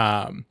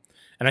 And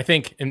I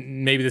think,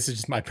 and maybe this is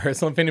just my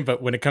personal opinion, but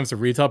when it comes to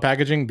retail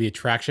packaging, the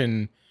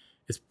attraction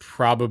is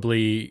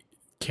probably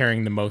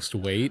carrying the most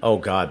weight. Oh,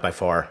 God, by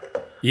far.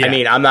 I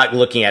mean, I'm not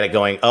looking at it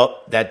going,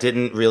 that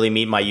didn't really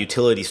meet my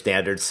utility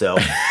standards, so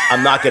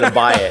I'm not going to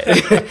buy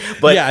it.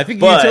 But I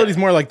think utility is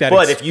more like that.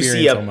 But if you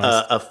see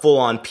a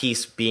full-on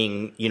piece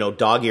being,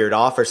 dog-eared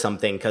off or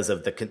something because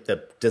of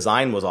the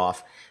design was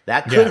off,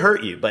 that could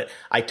hurt you. But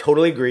I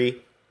totally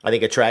agree. I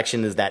think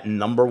attraction is that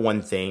number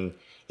 1 thing.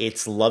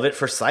 It's love at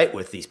first sight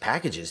with these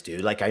packages,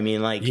 dude.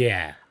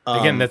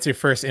 Again, that's your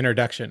first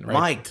introduction, right?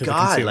 My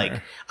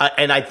God,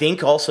 and I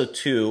think also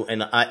too,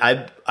 and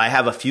I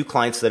have a few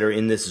clients that are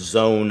in this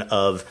zone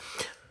of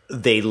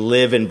they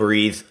live and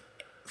breathe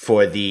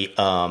for the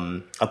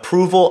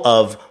approval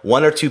of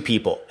 1 or 2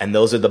 people, and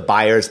those are the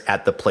buyers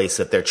at the place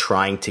that they're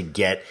trying to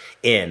get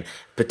in.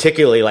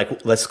 Particularly,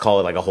 like let's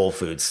call it like a Whole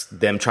Foods,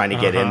 them trying to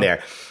get in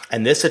there,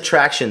 and this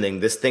attraction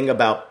thing, this thing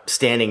about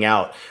standing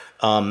out,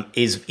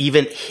 is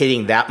even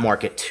hitting that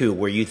market too,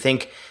 where you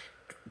think.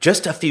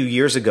 Just a few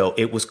years ago,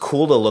 it was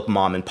cool to look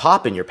mom and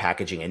pop in your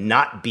packaging and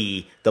not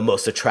be the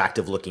most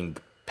attractive looking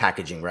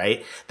packaging,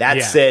 right?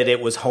 That said, it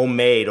was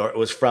homemade or it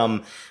was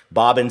from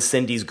Bob and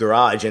Cindy's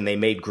garage and they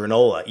made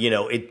granola.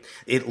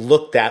 It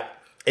looked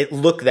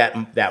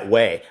that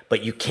way,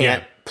 but you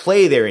can't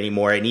play there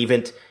anymore. And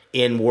even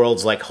in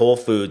worlds like Whole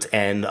Foods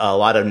and a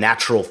lot of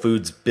natural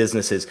foods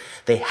businesses,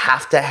 they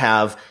have to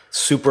have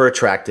super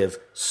attractive,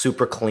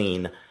 super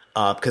clean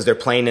because they're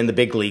playing in the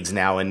big leagues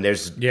now, and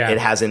there's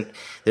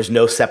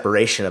no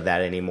separation of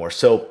that anymore.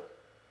 So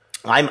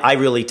I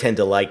really tend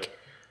to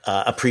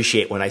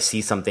appreciate when I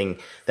see something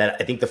that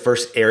I think the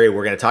first area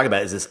we're going to talk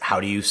about is this: how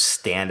do you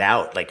stand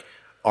out? Like,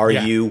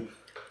 you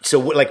so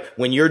like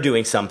when you're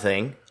doing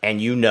something and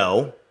you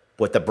know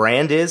what the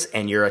brand is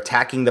and you're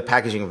attacking the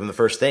packaging from the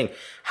first thing,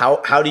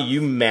 how do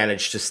you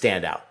manage to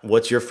stand out?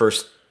 What's your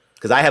first?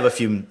 Because I have a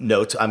few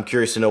notes. I'm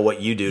curious to know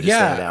what you do to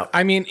stand out.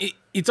 I mean,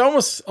 it's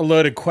almost a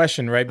loaded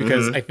question, right?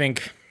 Because I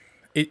think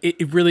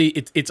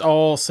it's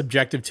all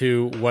subjective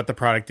to what the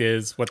product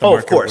is, what the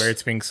market, where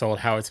it's being sold,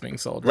 how it's being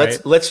sold.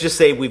 Let's just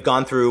say we've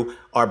gone through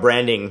our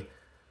branding,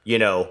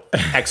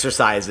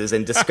 exercises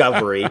and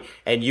discovery,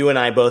 and you and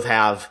I both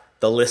have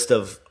the list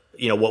of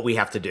what we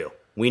have to do.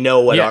 We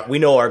know we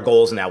know our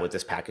goals now with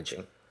this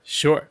packaging.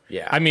 Sure.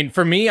 Yeah. I mean,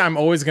 for me, I'm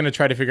always going to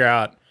try to figure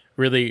out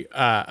really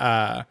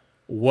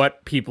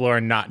what people are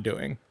not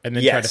doing, and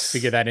then try to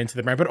figure that into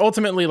the brand. But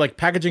ultimately, like,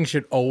 packaging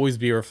should always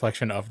be a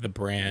reflection of the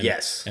brand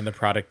and the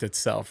product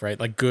itself, right?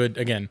 Like, good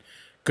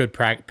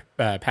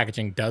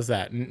packaging does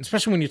that, and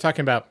especially when you're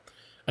talking about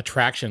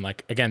attraction.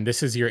 Like, again,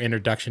 this is your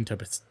introduction to a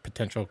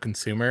potential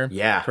consumer.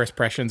 Yeah. First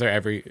impressions are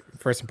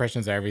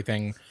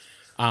everything.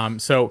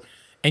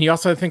 And you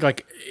also think,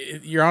 like,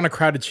 you're on a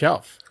crowded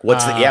shelf.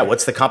 What's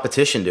the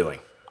competition doing?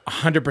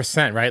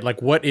 100%, right? Like,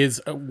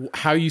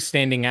 how are you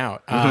standing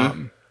out?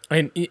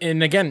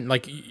 And again,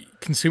 like,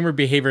 consumer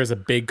behavior is a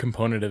big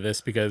component of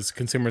this, because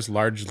consumers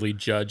largely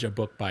judge a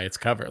book by its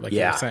cover, like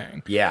you were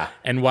saying. Yeah.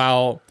 And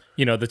while,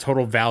 the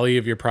total value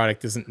of your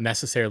product isn't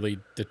necessarily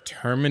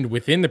determined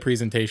within the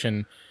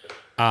presentation,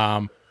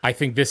 I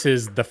think this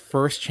is the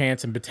first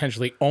chance and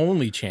potentially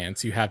only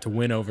chance you have to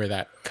win over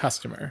that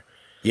customer.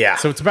 Yeah.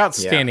 So it's about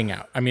standing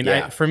out. I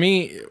mean, for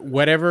me,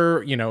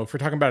 whatever, if we're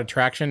talking about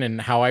attraction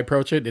and how I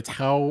approach it, it's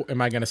how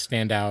am I going to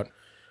stand out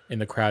in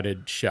the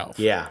crowded shelf?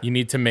 Yeah. You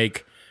need to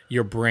make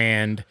your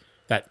brand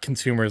that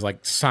consumers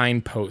like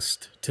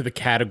signpost to the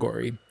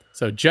category.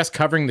 So just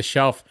covering the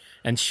shelf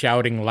and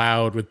shouting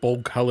loud with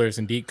bold colors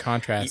and deep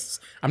contrasts,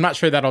 I'm not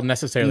sure that'll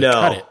necessarily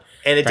cut it.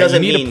 And it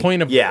doesn't mean a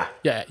point of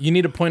you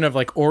need a point of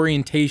like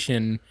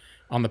orientation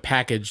on the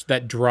package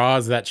that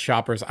draws that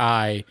shopper's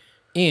eye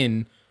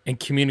in and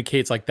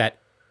communicates like that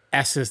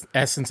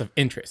essence of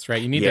interest,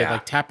 right? You need to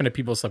like tap into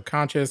people's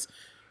subconscious.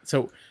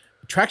 So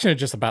attraction is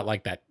just about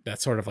like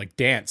that sort of like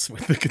dance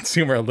with the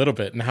consumer a little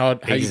bit, and how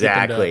you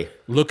get them to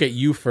look at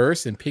you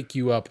first and pick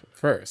you up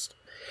first.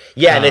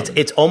 Yeah, and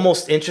it's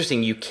almost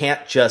interesting. You can't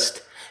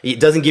it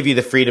doesn't give you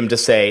the freedom to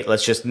say,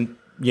 let's just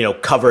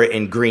cover it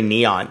in green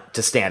neon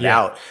to stand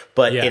out,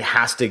 but it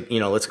has to,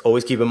 let's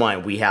always keep in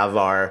mind, we have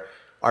our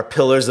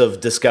pillars of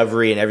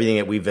discovery and everything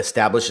that we've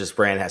established this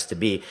brand has to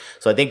be.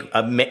 So I think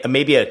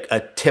maybe a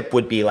tip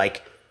would be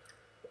like,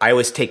 I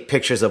always take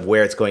pictures of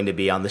where it's going to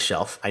be on the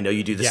shelf. I know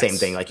you do the same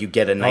thing. Like, you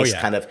get a nice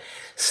kind of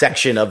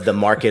section of the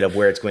market of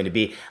where it's going to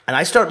be. And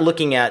I start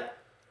looking at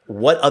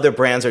what other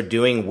brands are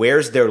doing.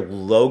 Where's their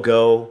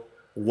logo?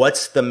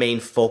 What's the main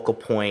focal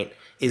point?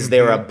 Is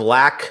there a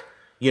black,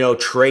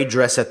 trade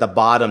dress at the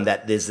bottom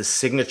that is the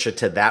signature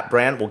to that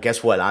brand? Well,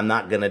 guess what? I'm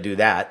not going to do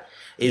that.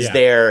 Is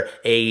there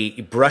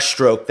a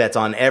brushstroke that's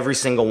on every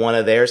single one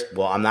of theirs?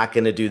 Well, I'm not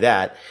going to do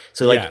that.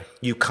 So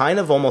you kind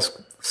of almost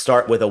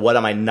start with what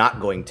am I not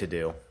going to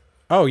do?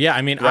 Oh yeah.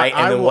 I mean, right.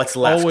 I and then will what's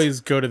left?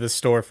 Always go to the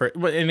store for,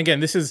 and again,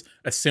 this is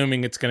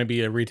assuming it's going to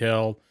be a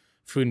retail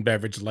food and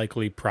beverage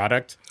likely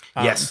product.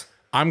 Yes.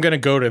 I'm going to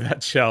go to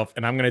that shelf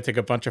and I'm going to take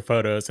a bunch of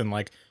photos, and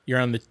like, you're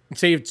on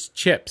say it's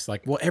chips.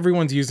 Like, well,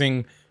 everyone's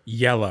using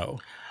yellow.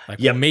 Like,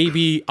 well,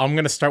 maybe I'm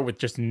going to start with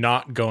just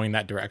not going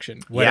that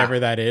direction, whatever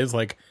that is.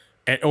 Like,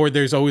 or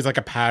there's always like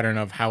a pattern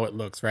of how it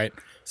looks, right?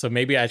 So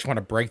maybe I just want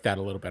to break that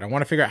a little bit. I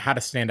want to figure out how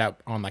to stand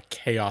out on the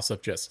chaos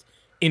of just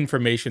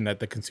information that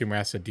the consumer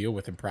has to deal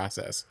with and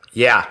process.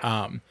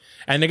 Yeah.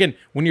 And again,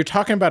 when you're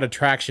talking about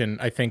attraction,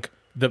 I think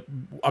the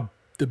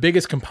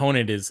biggest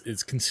component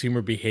is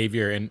consumer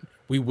behavior, and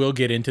we will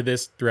get into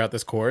this throughout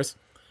this course.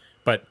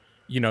 But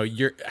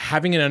you're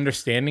having an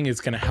understanding is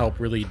going to help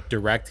really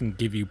direct and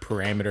give you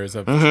parameters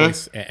of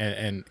choice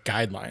and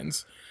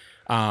guidelines.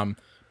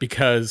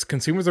 Because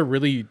consumers are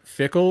really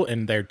fickle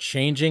and they're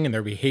changing and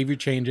their behavior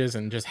changes,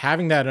 and just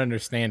having that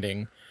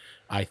understanding,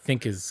 I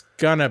think, is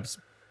gonna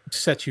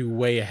set you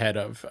way ahead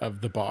of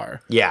the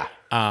bar. Yeah.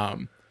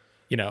 The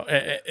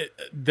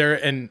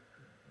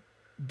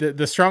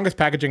strongest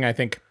packaging, I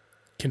think,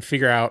 can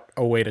figure out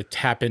a way to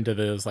tap into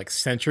those like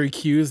sensory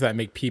cues that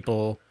make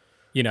people,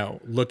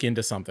 look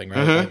into something,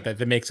 right?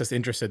 That makes us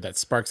interested, that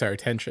sparks our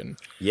attention.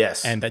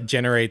 Yes. And that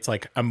generates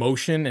like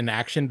emotion and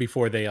action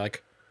before they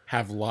like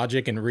have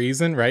logic and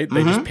reason, right?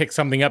 They just pick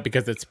something up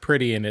because it's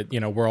pretty and it,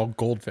 we're all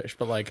goldfish,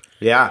 but like,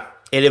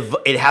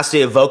 it has to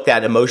evoke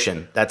that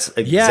emotion. That's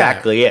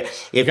exactly it.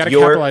 If you got to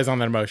capitalize on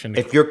that emotion.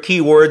 If your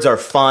keywords are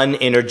fun,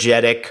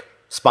 energetic,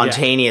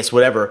 spontaneous,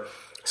 whatever,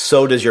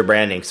 so does your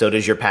branding. So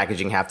does your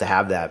packaging have to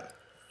have that.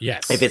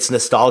 Yes. If it's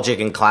nostalgic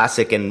and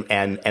classic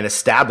and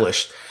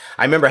established.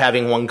 I remember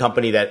having one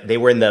company that they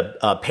were in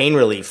the pain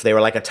relief. They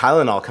were like a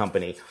Tylenol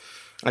company.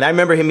 And I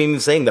remember him even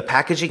saying the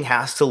packaging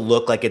has to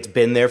look like it's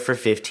been there for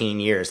 15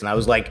 years. And I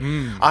was like,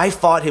 I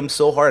fought him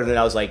so hard. And then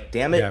I was like,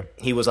 damn it,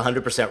 he was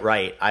 100%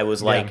 right. I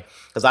was like,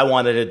 because I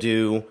wanted to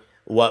do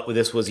what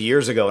this was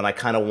years ago, and I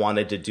kind of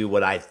wanted to do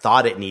what I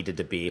thought it needed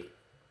to be.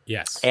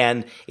 Yes.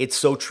 And it's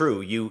so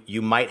true.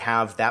 You might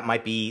have, that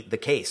might be the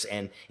case.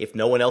 And if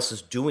no one else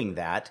is doing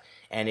that,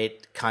 and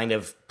it kind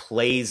of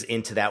plays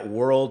into that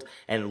world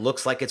and it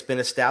looks like it's been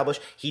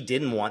established, he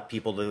didn't want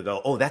people to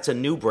go, oh, that's a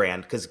new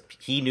brand, because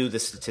he knew the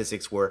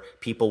statistics were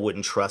people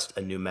wouldn't trust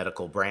a new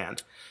medical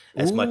brand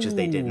as much as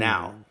they did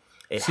now.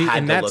 It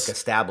had to look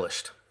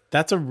established.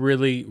 That's a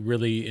really,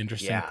 really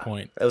interesting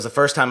point. It was the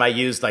first time I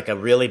used like a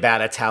really bad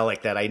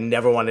italic that I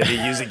never wanted to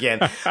use again,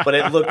 but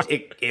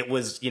it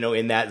was,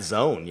 in that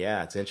zone.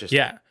 Yeah, it's interesting.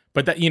 Yeah.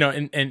 But that,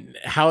 and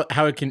how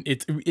it can,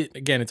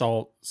 again, it's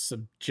all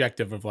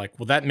subjective of like,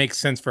 well, that makes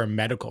sense for a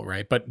medical,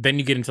 right? But then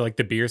you get into like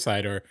the beer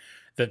side or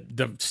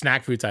the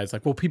snack food side. It's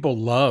like, well, people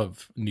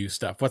love new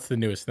stuff. What's the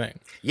newest thing?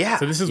 Yeah.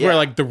 So this is where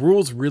like the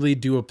rules really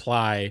do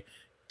apply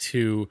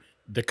to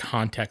the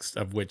context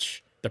of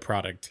which the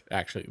product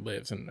actually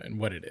lives and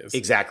what it is.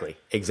 Exactly.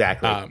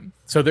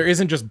 So there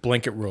isn't just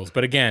blanket rules.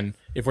 But again,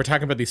 if we're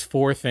talking about these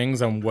 4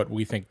 things on what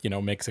we think,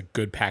 makes a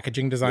good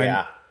packaging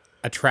design,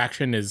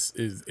 attraction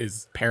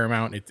is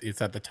paramount.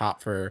 It's at the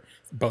top for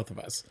both of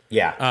us.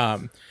 Yeah.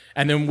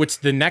 And then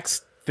the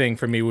next thing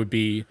for me would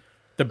be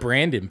the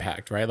brand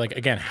impact, right? Like,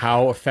 again,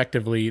 how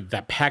effectively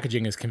that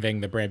packaging is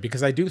conveying the brand.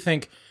 Because I do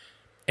think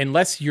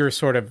unless you're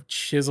sort of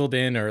chiseled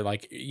in or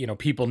like,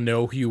 people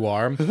know who you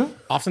are,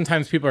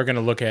 oftentimes people are going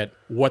to look at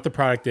what the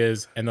product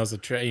is and those,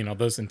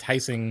 those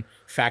enticing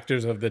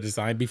factors of the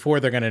design before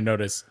they're going to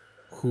notice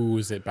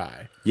who's it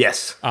by.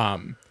 Yes.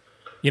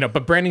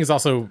 But branding is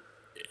also,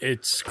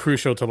 it's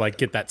crucial to like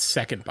get that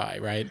second buy,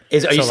 right?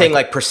 Are you saying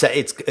like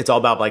it's all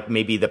about like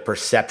maybe the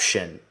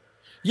perception?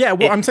 Yeah,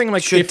 well, I'm saying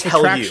like if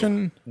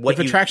attraction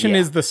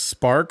is the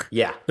spark,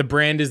 the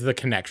brand is the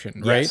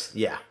connection, right? Yes,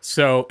 yeah.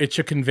 So it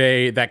should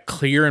convey that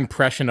clear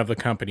impression of the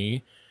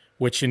company,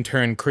 which in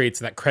turn creates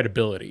that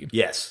credibility.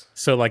 Yes.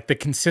 So like the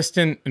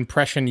consistent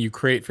impression you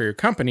create for your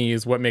company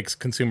is what makes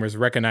consumers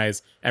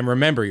recognize and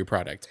remember your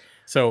product.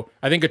 So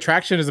I think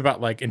attraction is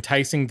about like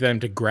enticing them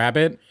to grab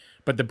it,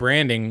 but the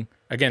branding,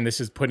 again,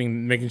 this is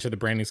making sure the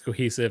branding is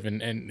cohesive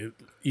and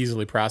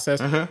easily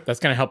processed. That's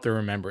going to help their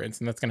remembrance,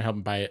 and that's going to help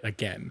them buy it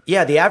again.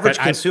 Yeah, the average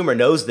consumer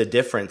knows the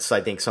difference,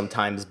 I think,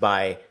 sometimes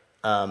by,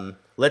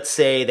 let's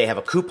say they have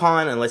a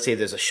coupon, and let's say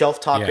there's a shelf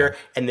talker,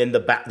 and then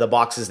the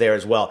box is there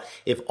as well.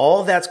 If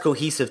all of that's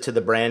cohesive to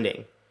the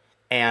branding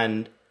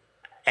and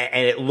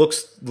it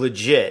looks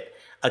legit,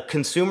 a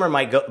consumer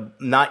might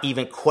not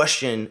even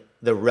question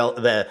the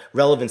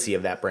relevancy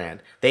of that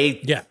brand.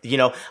 I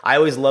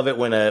always love it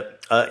when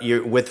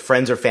you're with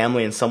friends or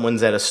family and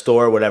someone's at a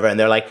store or whatever, and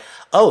they're like,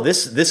 "Oh,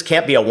 this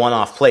can't be a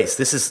one-off place.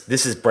 This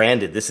is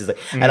branded. This is,"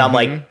 and I'm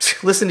like,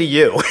 "Listen to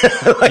you,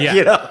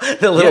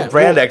 the little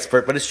brand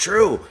expert." But it's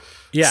true.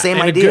 Yeah, same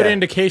and idea. A good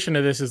indication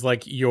of this is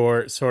like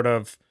your sort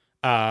of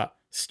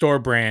store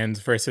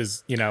brands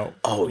versus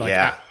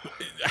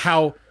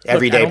how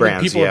everyday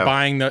brands. People are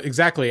buying the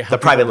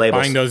private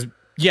labels. Buying those.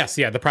 Yes,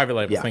 the private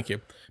labels. Yeah. Thank you.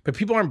 But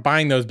people aren't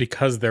buying those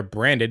because they're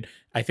branded.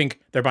 I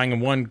think they're buying them,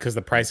 1, because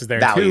the price is there,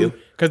 and 2,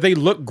 because they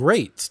look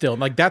great still.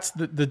 Like that's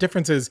the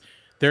difference is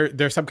they're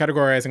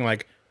subcategorizing,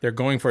 like they're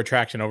going for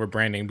attraction over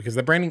branding because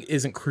the branding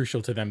isn't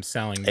crucial to them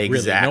selling.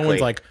 Exactly. Really. No one's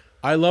like,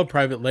 I love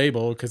private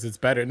label because it's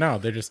better. No,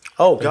 they're just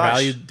they're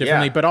valued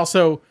differently. But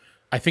also,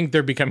 I think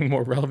they're becoming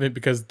more relevant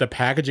because the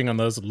packaging on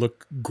those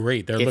look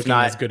great. They're looking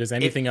as good as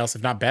anything else,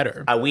 if not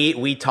better.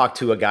 We talked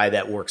to a guy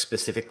that works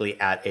specifically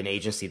at an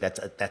agency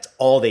that's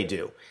all they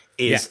do.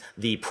 Is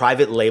the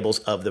private labels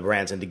of the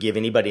brands. And to give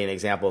anybody an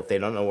example, if they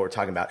don't know what we're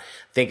talking about,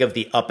 think of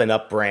the Up and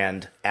Up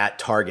brand at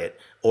Target,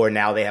 or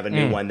now they have a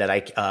new one that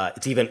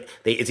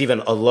it's even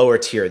a lower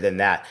tier than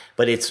that.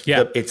 But it's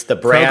the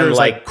brand Kroger's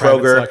like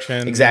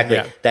Kroger,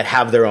 exactly, that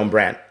have their own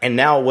brand. And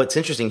now what's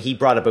interesting, he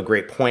brought up a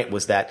great point,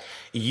 was that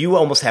you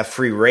almost have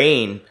free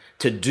reign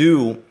to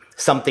do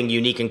something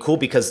unique and cool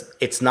because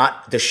it's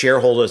not the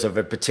shareholders of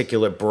a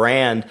particular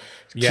brand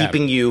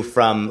keeping you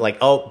from like,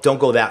 oh, don't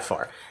go that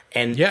far.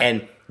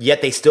 And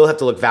yet they still have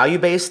to look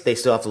value-based. They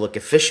still have to look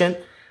efficient.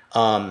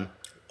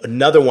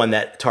 Another one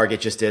that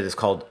Target just did is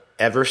called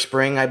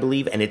Everspring, I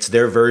believe, and it's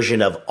their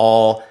version of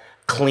all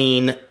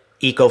clean,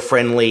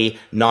 eco-friendly,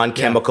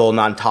 non-chemical,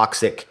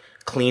 non-toxic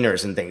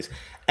cleaners and things.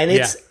 And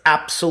it's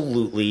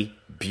absolutely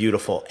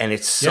beautiful, and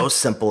it's so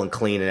simple and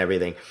clean and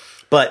everything.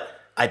 But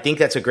I think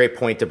that's a great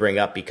point to bring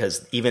up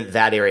because even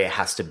that area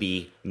has to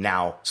be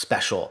now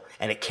special,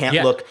 and it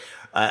can't look...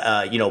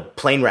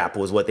 plain wrap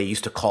was what they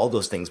used to call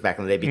those things back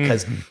in the day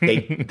because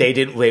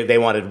they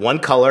wanted one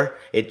color.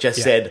 It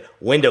just said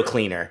window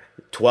cleaner,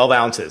 12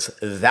 ounces.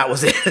 That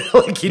was it.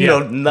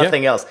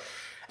 Nothing else.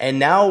 And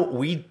now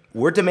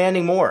we're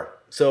demanding more.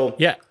 So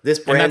this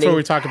branding and that's where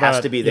we talk about,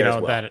 has to be there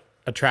as well. That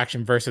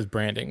attraction versus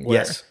branding.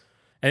 Where,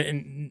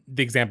 and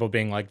the example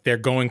being like they're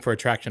going for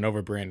attraction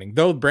over branding.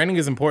 Though branding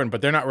is important,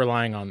 but they're not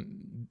relying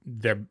on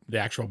the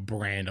actual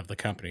brand of the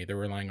company. They're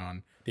relying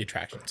on the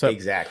attraction. So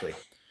exactly.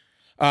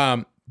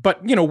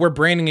 But where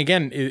branding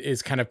again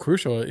is kind of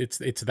crucial.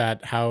 It's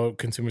that how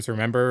consumers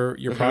remember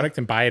your product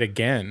and buy it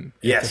again.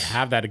 Yes, to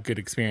have that a good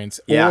experience.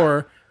 Yeah.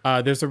 Or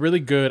there's a really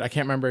good, I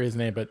can't remember his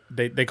name, but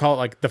they call it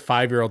like the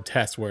 5-year-old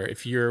test, where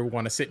if you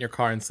want to sit in your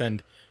car and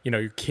send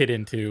your kid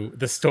into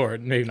the store,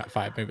 maybe not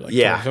 5, maybe like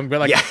 12, but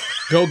like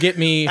go get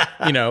me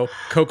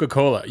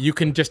Coca-Cola. You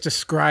can just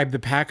describe the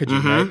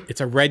packaging, right?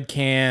 It's a red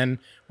can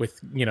with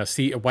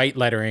see white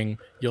lettering.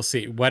 You'll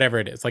see whatever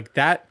it is, like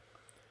that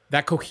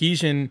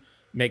cohesion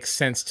makes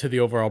sense to the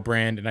overall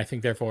brand, and I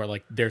think therefore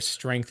like there's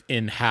strength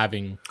in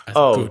having a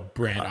good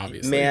brand.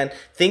 Obviously, man,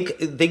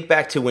 think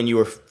back to when you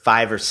were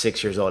 5 or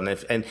 6 years old,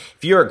 and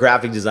if you're a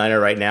graphic designer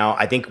right now,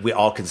 I think we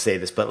all can say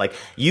this, but like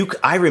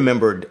I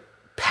remembered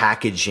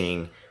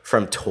packaging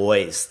from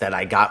toys that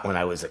I got when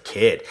I was a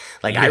kid.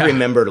 Like I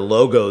remembered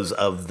logos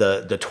of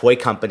the toy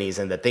companies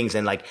and the things,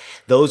 and like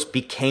those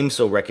became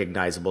so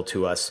recognizable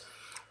to us.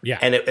 Yeah.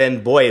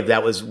 And boy,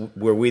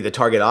 were we the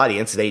target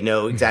audience. They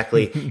know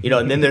exactly,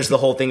 and then there's the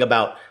whole thing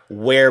about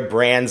where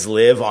brands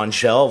live on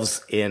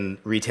shelves in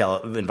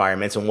retail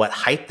environments and what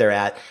height they're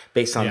at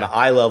based on the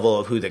eye level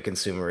of who the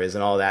consumer is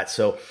and all that.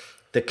 So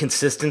the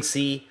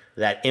consistency,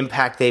 that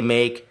impact they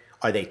make,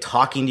 are they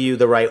talking to you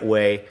the right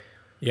way?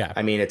 Yeah.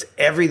 I mean, it's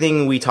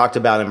everything we talked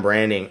about in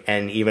branding,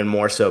 and even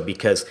more so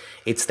because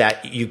it's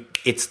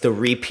the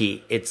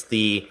repeat.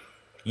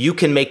 You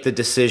can make the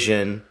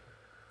decision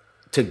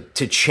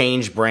to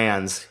change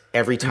brands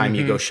every time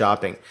you go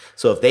shopping.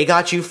 So if they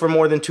got you for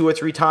more than 2 or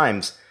 3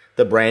 times,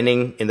 the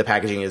branding in the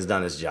packaging has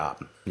done its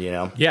job,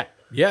 Yeah.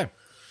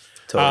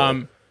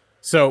 Totally.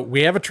 So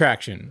we have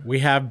attraction, we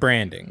have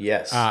branding.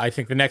 Yes. I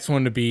think the next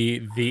one would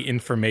be the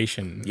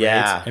information.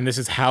 Yeah. Right? And this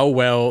is how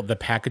well the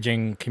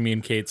packaging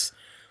communicates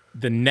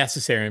the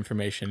necessary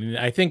information. And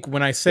I think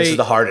when I say this is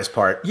the hardest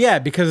part. Yeah,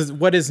 because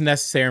what is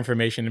necessary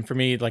information? And for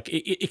me, like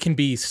it can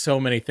be so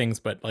many things,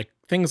 but like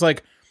things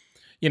like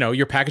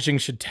your packaging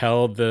should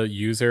tell the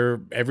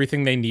user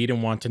everything they need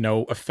and want to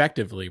know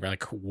effectively, right?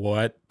 Like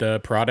what the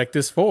product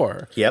is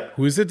for. Yep.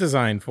 Who's it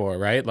designed for,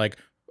 right? Like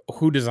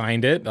who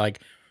designed it?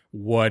 Like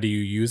what do you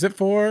use it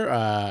for?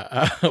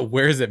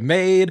 Where is it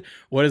made?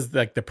 What is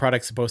like the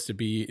product supposed to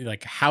be?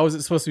 Like how is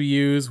it supposed to be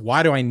used?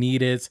 Why do I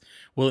need it?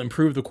 Will it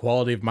improve the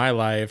quality of my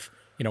life?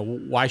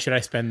 Why should I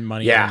spend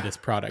money on this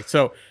product?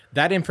 So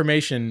that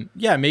information,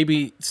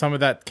 maybe some of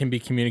that can be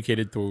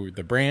communicated through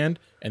the brand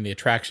and the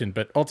attraction,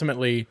 but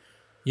ultimately,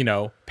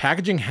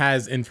 packaging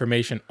has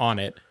information on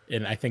it,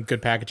 and I think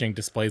good packaging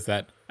displays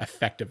that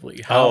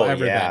effectively,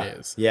 however that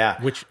is.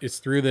 Yeah. Which is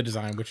through the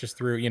design, which is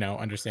through,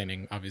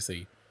 understanding,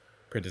 obviously,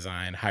 print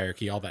design,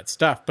 hierarchy, all that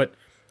stuff. But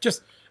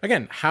just,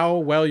 again, how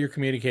well you're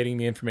communicating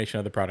the information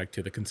of the product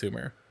to the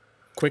consumer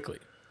quickly.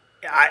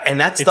 And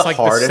that's the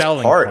hardest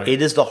part. Point.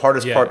 It is the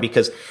hardest part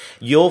because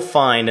you'll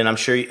find, and I'm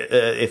sure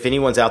if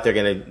anyone's out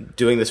there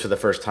doing this for the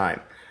first time,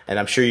 and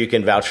I'm sure you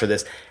can vouch for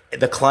this,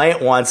 the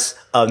client wants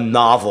a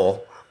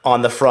novel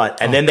on the front,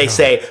 and then they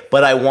say,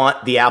 but I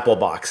want the Apple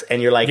box.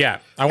 And you're like,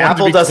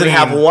 Apple doesn't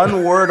have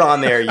one word on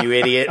there, you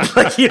idiot.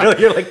 Like,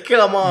 you're like,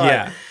 come on.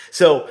 Yeah.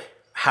 So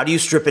how do you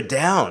strip it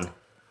down?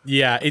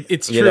 Yeah,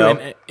 it's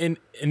true. And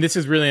this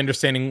is really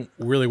understanding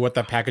really what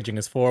that packaging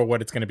is for,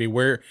 what it's going to be,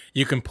 where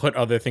you can put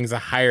other things, a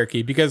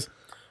hierarchy, because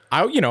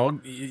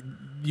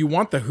you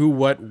want the who,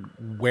 what,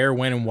 where,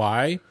 when, and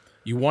why.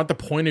 You want the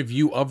point of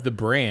view of the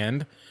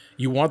brand.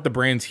 You want the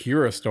brand's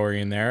hero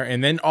story in there.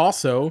 And then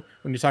also,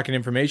 when you're talking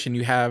information,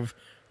 you have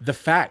the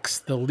facts,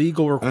 the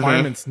legal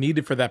requirements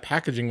needed for that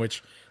packaging,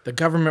 which the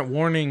government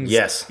warnings,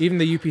 even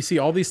the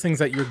UPC, all these things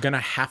that you're going to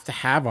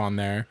have on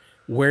there.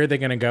 Where are they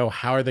going to go?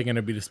 How are they going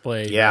to be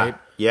displayed? Yeah, right?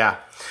 Yeah.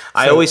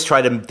 I always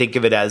try to think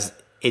of it as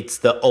it's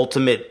the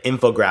ultimate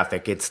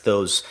infographic.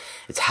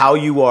 It's how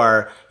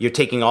you're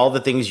taking all the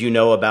things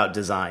about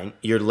design,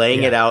 you're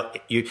laying it out.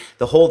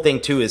 The whole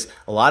thing too is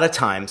a lot of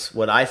times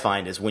what I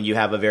find is when you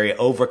have a very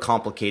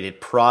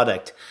overcomplicated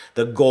product,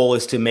 the goal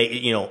is to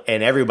make,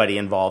 and everybody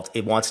involved,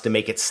 it wants to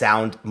make it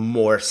sound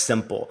more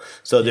simple.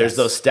 So there's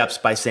those steps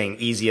by saying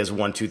easy as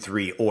 1, 2,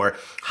 3, or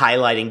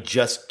highlighting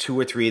just 2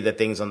 or 3 of the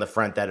things on the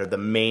front that are the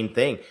main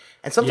thing.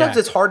 And sometimes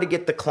it's hard to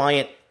get the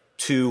client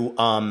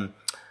to,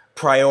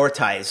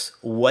 prioritize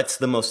what's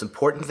the most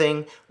important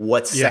thing,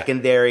 what's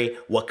secondary,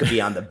 what could be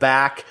on the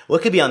back,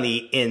 what could be on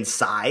the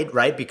inside,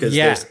 right? Because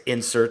there's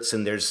inserts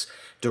and there's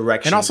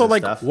directions and also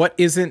stuff. What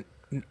isn't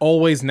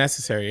always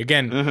necessary.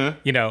 Again,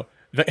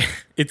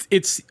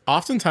 it's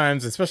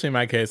oftentimes, especially in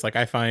my case, like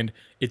I find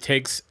it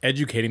takes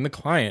educating the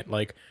client.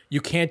 Like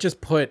you can't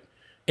just put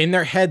in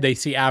their head they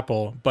see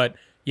Apple, but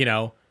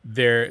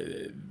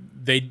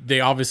they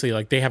obviously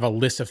like they have a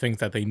list of things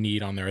that they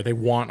need on there or they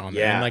want on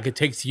there. And like it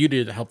takes you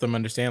to help them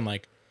understand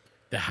like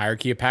the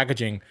hierarchy of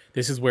packaging.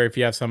 This is where if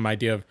you have some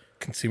idea of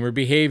consumer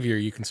behavior,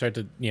 you can start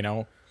to,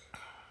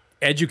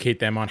 educate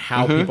them on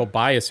how people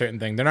buy a certain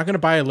thing. They're not going to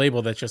buy a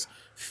label that's just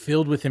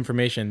filled with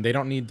information. They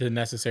don't need to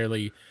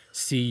necessarily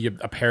see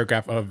a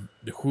paragraph of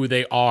who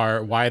they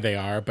are, why they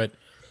are, but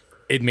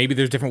maybe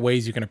there's different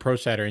ways you can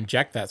approach that or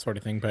inject that sort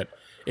of thing. But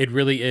it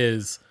really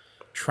is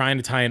trying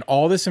to tie in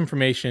all this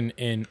information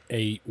in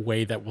a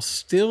way that will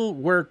still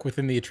work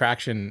within the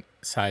attraction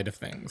side of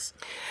things,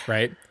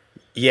 right?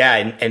 Yeah,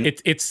 and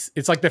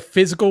it's like the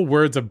physical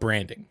words of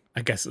branding,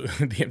 I guess,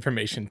 the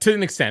information to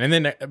an extent, and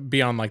then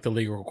beyond like the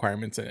legal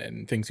requirements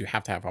and things you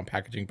have to have on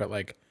packaging. But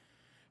like,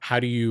 how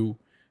do you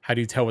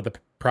tell what the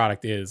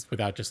product is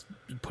without just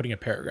putting a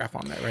paragraph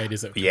on that, right?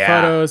 Is it through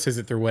photos? Is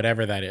it through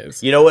whatever that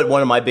is? You know what?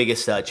 One of my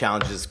biggest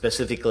challenges,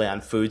 specifically on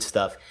food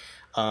stuff,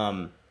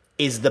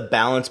 is the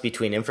balance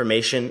between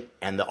information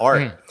and the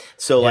art.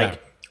 So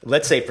like,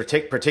 let's say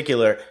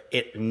particular,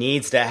 it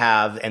needs to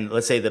have, and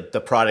let's say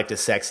the product is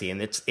sexy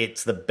and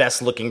it's the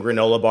best looking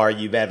granola bar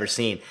you've ever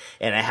seen,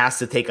 and it has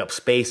to take up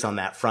space on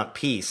that front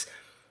piece.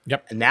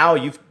 Yep. And now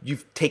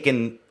you've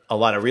taken a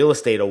lot of real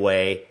estate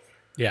away.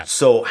 Yeah.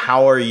 So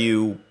how are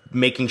you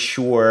making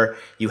sure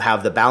you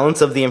have the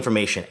balance of the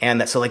information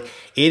and that? So like,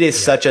 it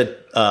is such a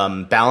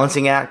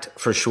balancing act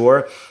for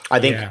sure. I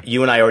think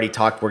you and I already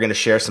talked. We're going to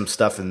share some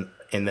stuff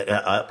in the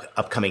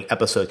upcoming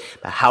episode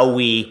about how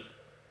we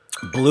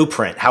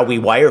blueprint, how we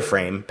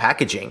wireframe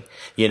packaging,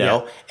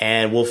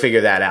 and we'll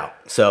figure that out.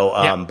 So,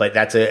 but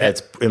it's an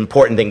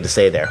important thing to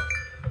say there.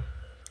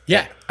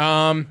 Yeah.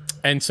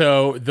 And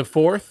so the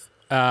fourth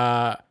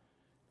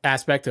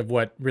aspect of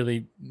what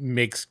really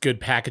makes good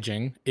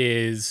packaging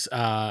is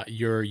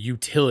your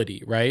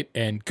utility, right?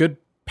 And good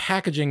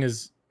packaging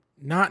is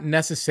not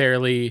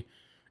necessarily,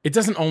 it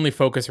doesn't only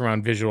focus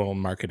around visual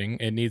marketing.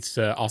 It needs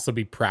to also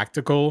be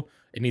practical.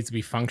 It needs to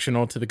be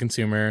functional to the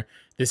consumer.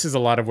 This is a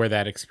lot of where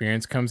that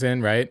experience comes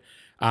in, right?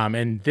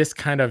 And this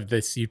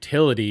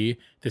utility,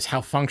 this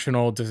how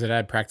functional does it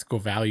add practical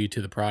value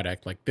to the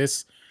product? Like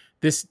this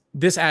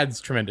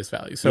adds tremendous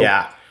value.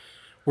 So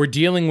we're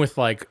dealing with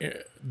like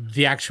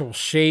the actual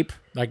shape,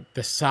 like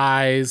the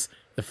size,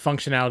 the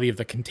functionality of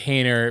the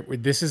container.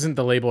 This isn't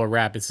the label or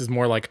wrap. This is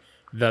more like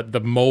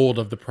the mold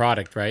of the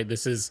product, right?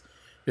 This is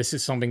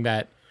something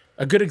that,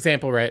 a good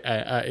example, right,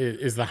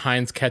 is the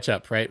Heinz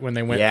ketchup, right? When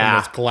they went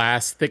from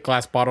those thick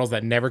glass bottles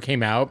that never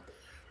came out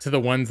to the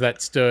ones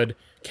that stood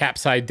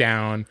capside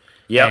down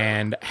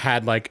and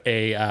had like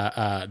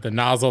the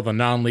nozzle, the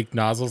non-leak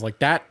nozzles, like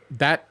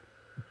that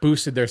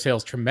boosted their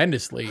sales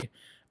tremendously.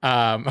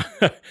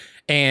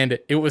 And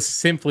it was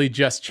simply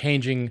just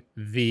changing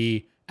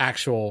the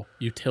actual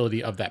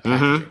utility of that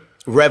packaging.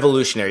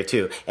 Revolutionary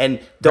too. And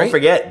don't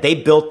forget, they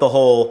built the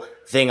whole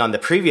thing on the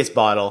previous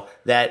bottle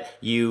that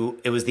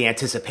it was the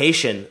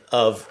anticipation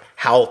of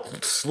how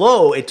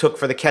slow it took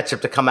for the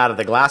ketchup to come out of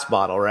the glass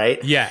bottle,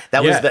 right? Yeah.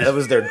 That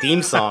was their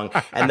theme song.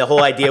 And the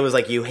whole idea was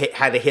like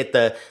had to hit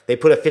they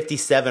put a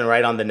 57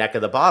 right on the neck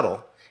of the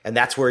bottle. And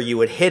that's where you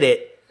would hit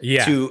it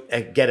to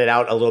get it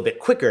out a little bit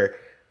quicker.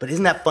 But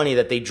isn't that funny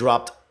that they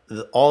dropped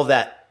all of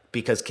that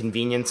because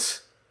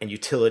convenience and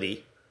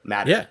utility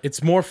matter? Yeah,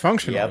 it's more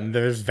functional and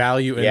there's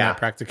value in that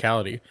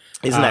practicality.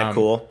 Isn't that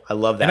cool? I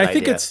love that idea. And I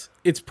think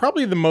it's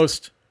probably the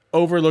most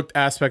overlooked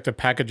aspect of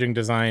packaging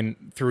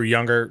design through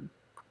younger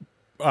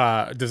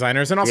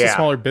designers and also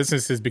smaller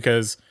businesses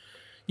because,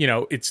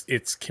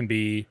 it can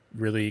be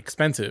really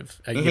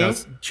expensive.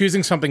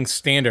 Choosing something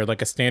standard,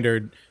 like a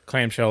standard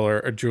clamshell or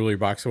a jewelry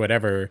box or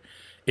whatever,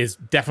 is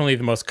definitely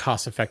the most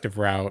cost-effective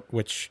route,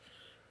 which,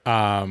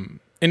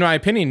 in my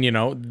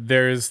opinion,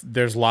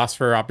 there's loss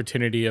for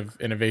opportunity of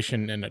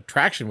innovation and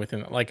attraction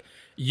within it. Like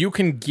you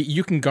can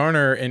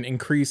garner and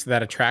increase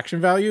that attraction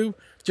value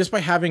just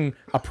by having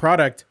a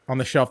product on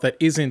the shelf that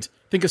isn't.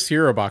 Think of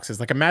cereal boxes.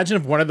 Like imagine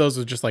if one of those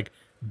was just like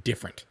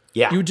different.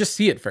 Yeah, you would just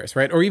see it first,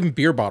 right? Or even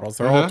beer bottles.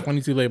 They're all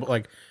 22 label,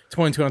 like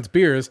 22-ounce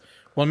beers.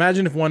 Well,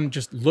 imagine if one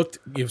just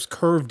it was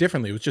curved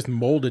differently. It was just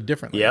molded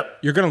differently. Yep,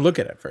 you're gonna look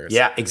at it first.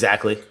 Yeah,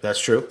 exactly. That's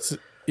true. So,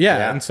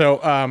 and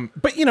so,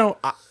 but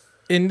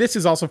and this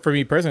is also for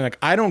me personally, like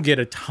I don't get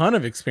a ton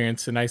of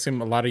experience, and I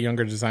assume a lot of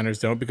younger designers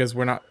don't because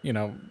we're not,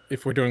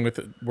 if we're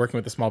working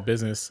with a small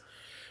business,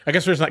 I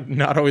guess we're just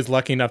not always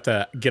lucky enough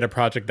to get a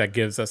project that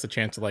gives us a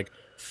chance to like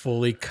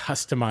fully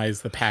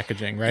customize the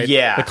packaging, right?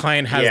 Yeah. The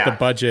client has the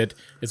budget,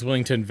 is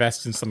willing to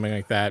invest in something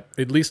like that,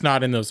 at least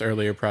not in those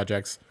earlier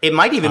projects. It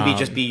might even be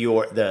just be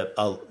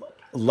the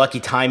lucky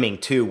timing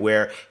too,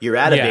 where you're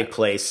at a big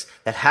place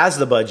that has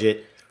the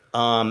budget,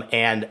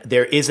 and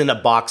there isn't a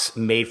box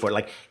made for it.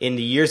 Like in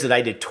the years that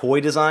I did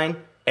toy design,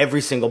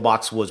 every single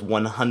box was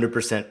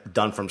 100%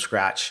 done from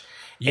scratch.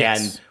 Yes.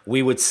 And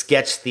we would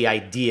sketch the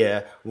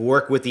idea,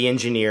 work with the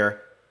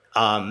engineer,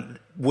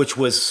 which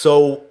was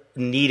so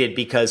needed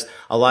because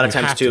a lot of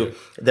times too,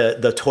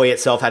 the toy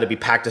itself had to be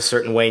packed a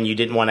certain way and you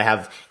didn't want to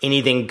have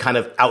anything kind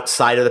of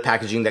outside of the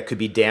packaging that could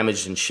be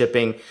damaged in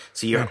shipping.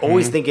 So you're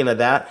always thinking of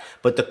that.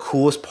 But the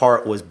coolest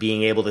part was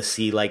being able to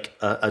see like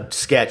a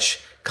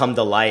sketch come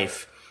to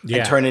life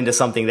and turn into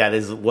something that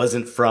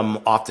wasn't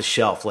from off the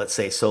shelf, let's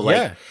say. So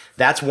like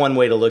that's one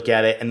way to look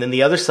at it. And then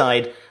the other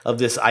side of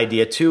this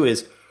idea too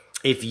is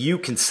if you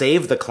can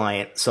save the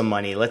client some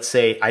money, let's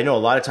say, I know a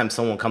lot of times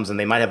someone comes and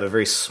they might have a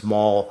very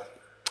small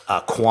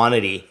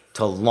quantity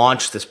to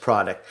launch this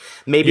product.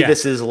 Maybe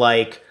this is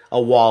like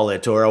a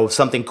wallet or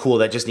something cool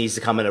that just needs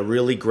to come in a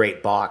really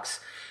great box.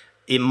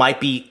 It might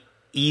be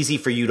easy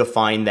for you to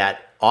find that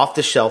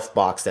off-the-shelf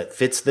box that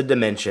fits the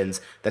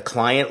dimensions the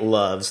client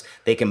loves.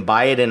 They can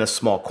buy it in a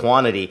small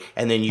quantity,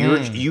 and then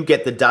you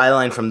get the die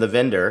line from the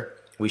vendor.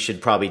 We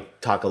should probably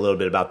talk a little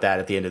bit about that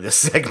at the end of this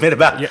segment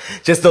about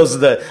just those are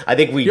the. I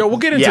think we'll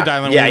get into die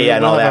line.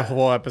 And all that. A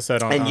whole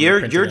episode on. And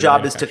your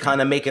job is to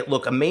kind of make it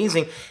look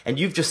amazing, and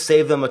you've just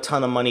saved them a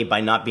ton of money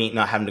by not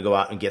having to go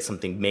out and get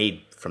something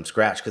made from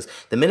scratch. Because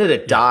the minute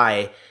a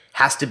die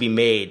has to be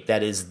made,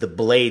 that is the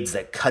blades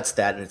that cuts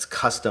that, and it's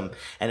custom,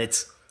 and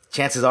it's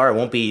chances are it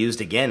won't be used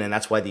again, and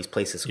that's why these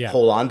places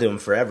hold on to them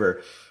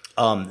forever.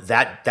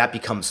 That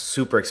becomes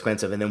super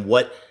expensive, and then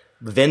what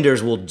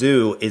vendors will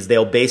do is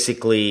they'll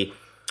basically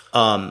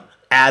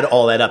add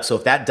all that up. So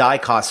if that die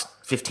costs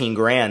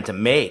 $15,000 to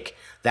make,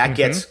 that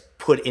gets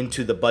put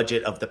into the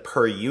budget of the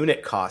per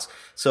unit cost.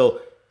 So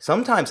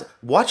sometimes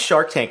watch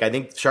Shark Tank. I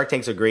think Shark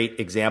Tank's a great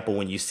example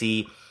when you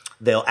see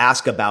they'll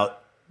ask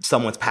about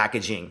someone's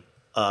packaging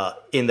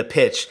in the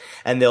pitch,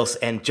 and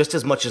and just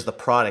as much as the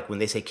product, when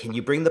they say, can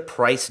you bring the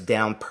price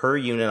down per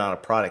unit on a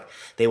product,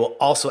 they will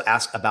also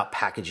ask about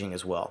packaging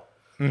as well.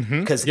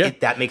 Because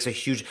that makes a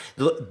huge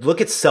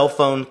look at cell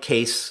phone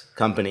case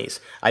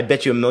companies. I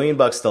bet you $1 million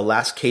the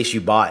last case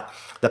you bought,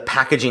 the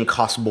packaging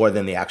costs more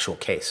than the actual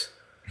case.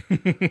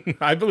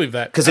 I believe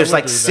that. Because there's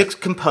like 6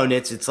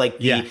 components. It's like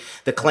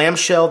the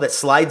clamshell that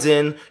slides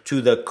in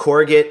to the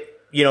corrugate,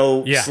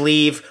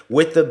 sleeve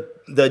with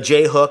the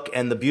J hook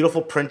and the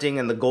beautiful printing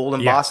and the gold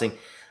embossing.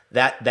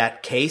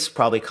 That case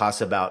probably costs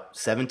about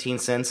 17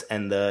 cents,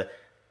 and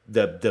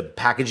the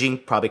packaging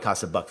probably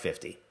costs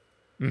 $1.50.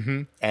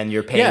 And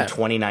you're paying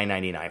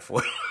 $29.99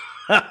 for it.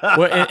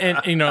 Well,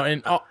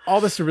 and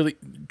all this to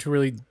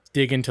really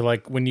dig into,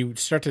 like, when you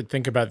start to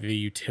think about the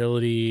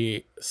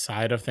utility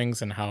side of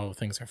things and how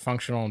things are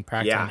functional and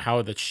practical and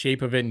how the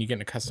shape of it, and you get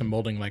into custom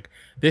molding, like,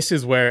 this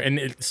is where, and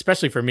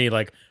especially for me,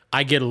 like,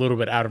 I get a little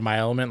bit out of my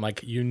element.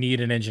 Like, you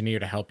need an engineer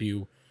to help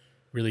you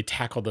really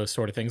tackle those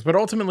sort of things. But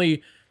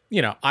ultimately,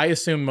 I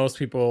assume most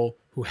people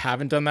who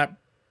haven't done that,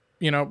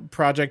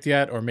 project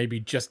yet, or maybe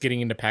just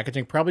getting into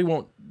packaging, probably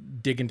won't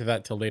dig into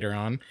that till later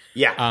on.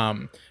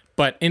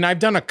 But I've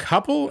done a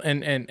couple,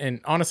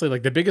 and honestly,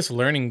 like, the biggest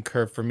learning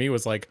curve for me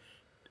was like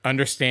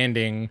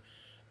understanding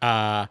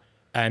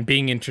and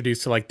being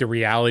introduced to like the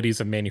realities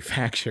of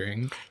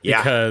manufacturing.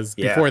 Because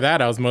before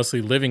that, I was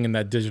mostly living in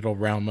that digital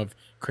realm of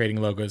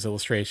creating logos,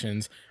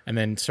 illustrations, and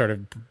then sort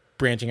of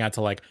branching out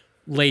to like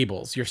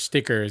labels, your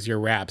stickers, your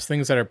wraps,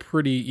 things that are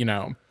pretty,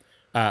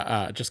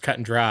 just cut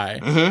and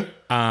dry.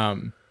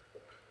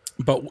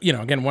 But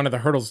again, one of the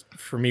hurdles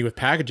for me with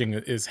packaging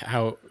is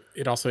how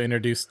it also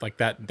introduced like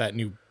that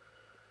new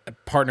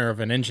partner of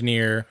an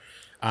engineer,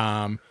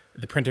 the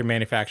printer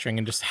manufacturing,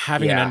 and just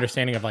having an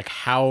understanding of like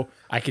how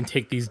I can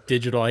take these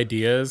digital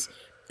ideas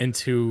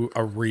into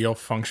a real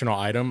functional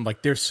item.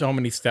 Like, there's so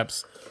many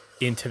steps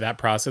into that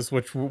process,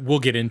 which we'll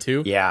get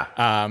into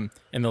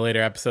in the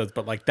later episodes.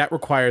 But like, that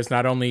requires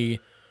not only,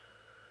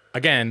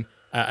 again,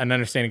 an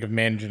understanding of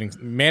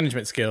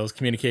management skills,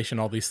 communication,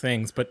 all these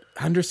things, but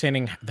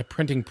understanding the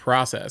printing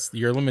process,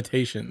 your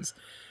limitations.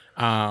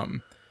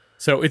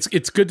 So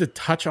it's good to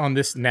touch on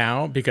this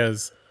now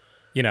because,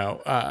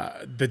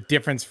 the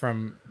difference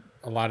from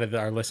a lot of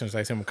our listeners,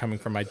 I assume, coming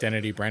from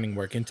identity branding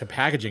work into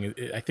packaging,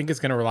 I think is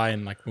going to rely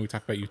on, like, when we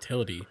talk about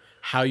utility,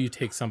 how you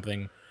take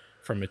something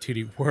from a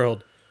 2D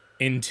world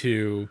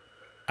into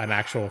an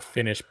actual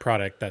finished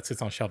product that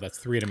sits on a shelf that's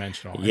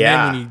 3-dimensional. And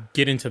then when you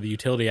get into the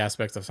utility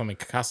aspects of something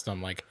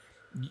custom, like,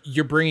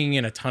 you're bringing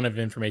in a ton of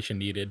information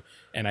needed.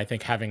 And I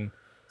think having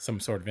some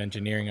sort of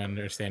engineering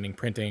understanding,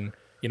 printing,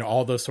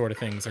 all those sort of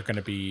things are going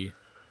to be,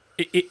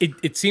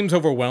 it seems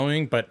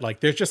overwhelming, but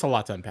like, there's just a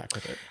lot to unpack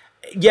with it.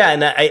 Yeah.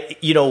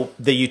 And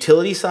the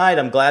utility side,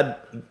 I'm glad,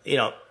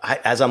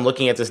 as I'm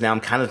looking at this now, I'm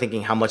kind of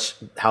thinking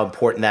how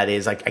important that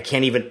is. Like, I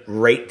can't even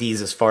rate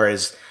these as far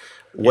as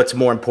what's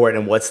more important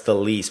and what's the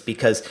least,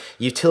 because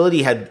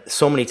utility had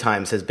so many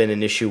times has been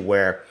an issue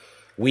where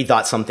we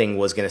thought something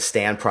was going to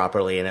stand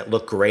properly and it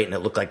looked great and it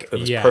looked like it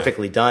was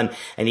perfectly done.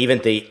 And even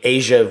the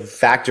Asia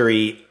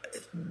factory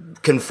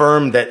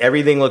confirmed that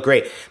everything looked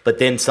great, but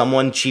then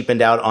someone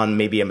cheapened out on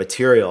maybe a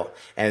material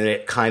and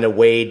it kind of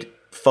weighed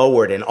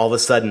forward, and all of a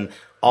sudden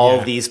all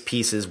of these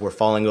pieces were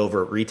falling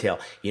over at retail.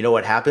 You know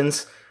what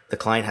happens? The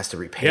client has to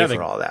repay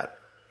for all that.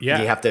 You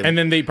have to, and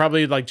then they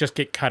probably like just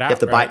get cut out. You have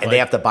to buy, and they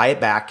have to buy it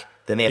back.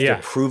 Then they have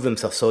to prove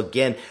themselves. So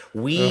again,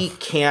 we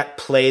can't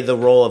play the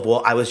role of,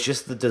 well, I was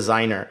just the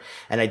designer.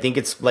 And I think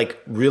it's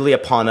like really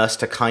upon us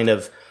to kind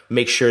of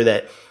make sure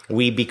that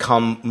we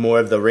become more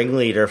of the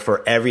ringleader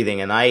for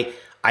everything. And I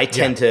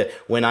tend to,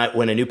 when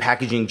a new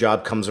packaging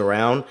job comes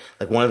around,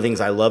 like, one of the things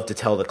I love to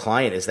tell the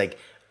client is like,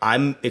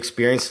 I'm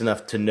experienced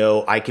enough to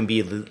know I can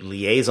be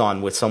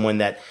liaison with someone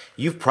that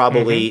you've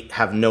probably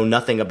have know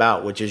nothing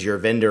about, which is your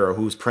vendor or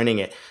who's printing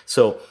it.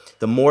 So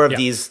the more of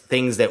these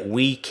things that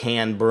we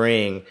can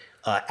bring,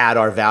 add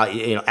our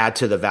value, add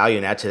to the value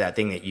and add to that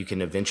thing that you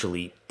can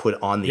eventually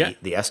put on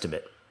the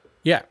estimate.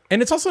 Yeah.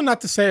 And it's also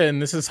not to say,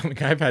 and this is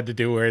something I've had to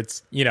do where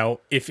it's,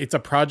 if it's a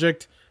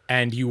project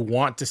and you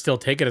want to still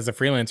take it as a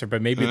freelancer,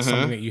 but maybe it's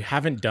something that you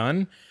haven't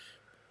done,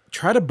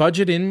 try to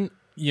budget in,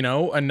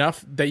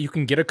 enough that you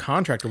can get a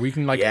contractor. We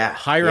can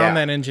hire on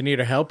that engineer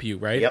to help you,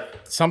 right?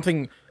 Yep.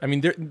 Something,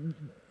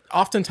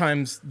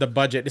 oftentimes the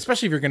budget,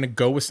 especially if you're going to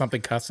go with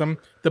something custom,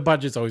 the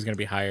budget's always going to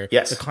be higher.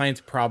 Yes. The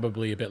client's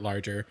probably a bit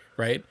larger,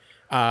 right?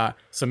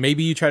 So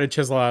maybe you try to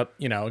chisel out,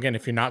 again,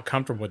 if you're not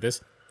comfortable with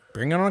this,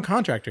 bring on a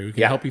contractor who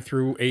can help you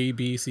through A,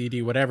 B, C,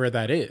 D, whatever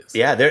that is.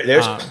 Yeah,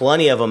 there's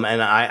plenty of them.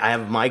 And I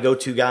have my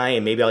go-to guy,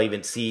 and maybe I'll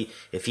even see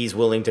if he's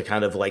willing to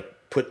kind of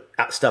put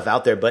stuff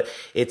out there. But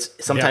it's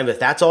sometimes if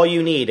that's all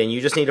you need and you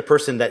just need a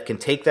person that can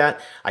take that,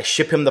 I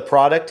ship him the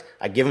product,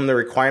 I give him the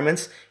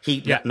requirements.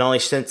 He not only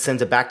sends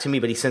it back to me,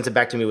 but he sends it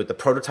back to me with the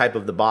prototype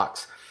of the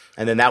box.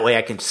 And then that way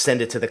I can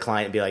send it to the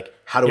client and be like,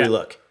 how do we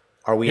look?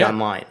 Are we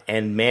online?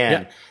 And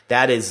man,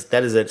 that is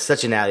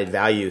such an added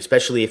value,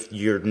 especially if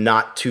you're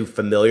not too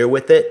familiar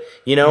with it,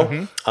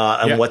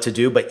 and what to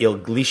do. But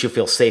at least you'll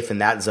feel safe in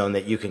that zone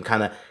that you can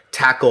kind of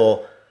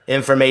tackle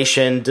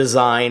information,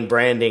 design,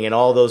 branding, and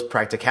all those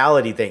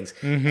practicality things,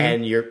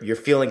 and you're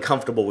feeling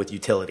comfortable with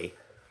utility.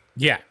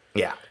 Yeah.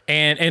 Yeah.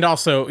 And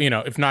also,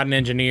 if not an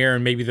engineer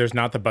and maybe there's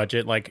not the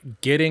budget,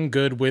 getting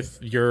good with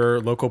your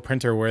local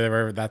printer,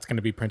 wherever that's going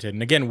to be printed.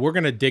 And again, we're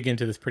going to dig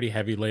into this pretty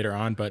heavy later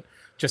on, but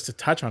just to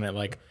touch on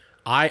it,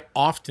 I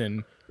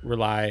often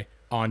rely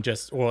on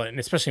and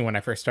especially when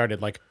I first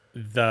started,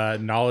 the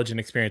knowledge and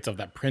experience of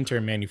that printer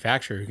and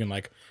manufacturer who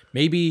can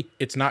maybe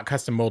it's not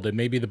custom molded,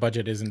 maybe the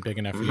budget isn't big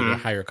enough for you to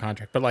hire a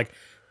contract, but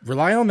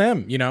rely on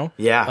them,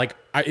 Yeah.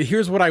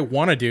 Here's what I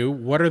want to do.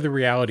 What are the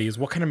realities?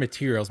 What kind of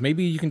materials?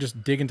 Maybe you can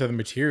just dig into the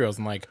materials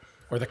and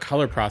or the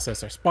color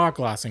process or spot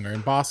glossing or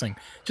embossing,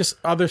 just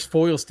other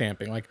foil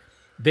stamping.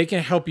 They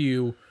can help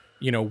you,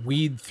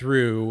 weed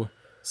through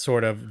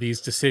sort of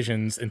these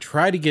decisions and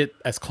try to get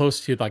as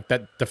close to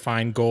that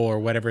defined goal or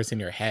whatever is in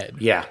your head.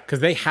 Yeah. Because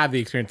they have the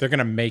experience. They're going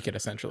to make it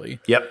essentially.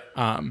 Yep.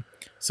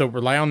 So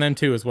rely on them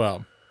too as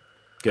well.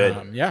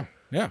 Good. Yeah.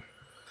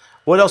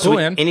 What else? Cool,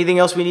 anything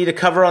else we need to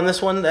cover on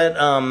this one?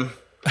 That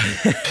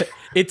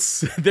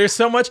there's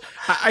so much.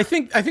 I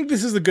think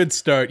this is a good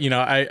start.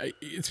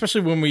 Especially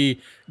when we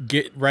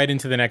get right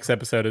into the next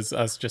episode, is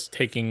us just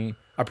taking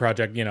a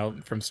project,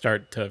 from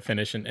start to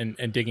finish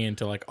and digging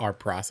into our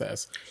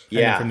process. And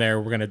then from there,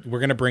 we're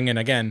gonna bring in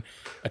again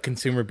a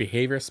consumer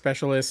behavior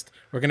specialist.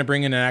 We're gonna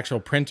bring in an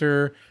actual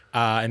printer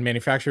and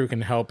manufacturer who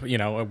can help.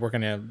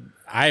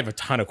 I have a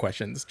ton of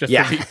questions just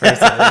for me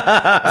personally.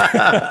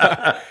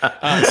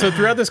 So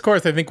throughout this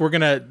course, I think we're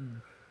gonna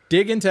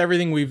dig into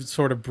everything we've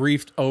sort of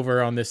briefed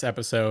over on this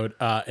episode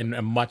in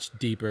a much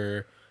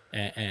deeper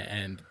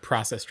and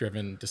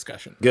process-driven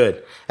discussion.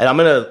 Good. And I'm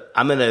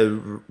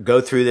gonna go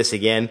through this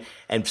again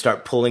and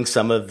start pulling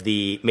some of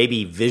the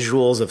maybe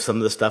visuals of some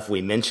of the stuff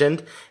we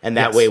mentioned, and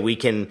that way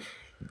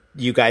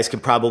you guys can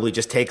probably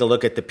just take a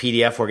look at the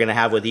PDF we're gonna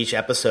have with each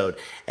episode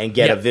and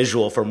get a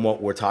visual from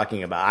what we're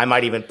talking about. I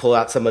might even pull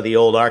out some of the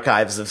old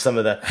archives of some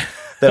of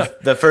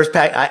the first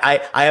pack.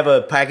 I have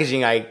a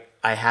packaging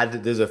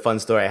there's a fun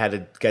story I had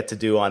to get to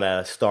do on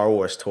a Star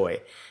Wars toy.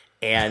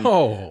 And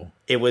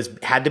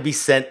it had to be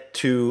sent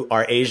to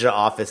our Asia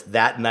office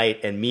that night,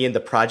 and me and the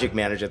project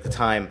manager at the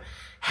time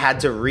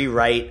had to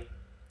rewrite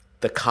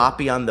the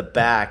copy on the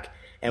back,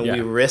 and we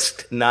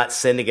risked not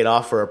sending it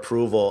off for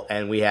approval,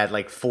 and we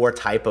had 4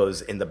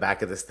 typos in the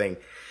back of this thing.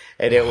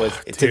 And it was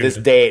to this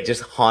day, it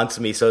just haunts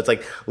me. So it's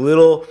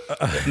little.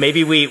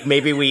 Maybe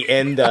we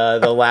end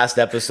the last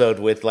episode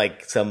with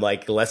some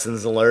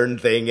lessons learned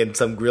thing and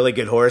some really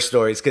good horror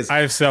stories. Because I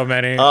have so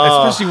many,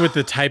 especially with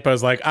the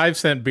typos. I've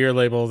sent beer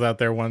labels out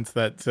there once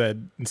that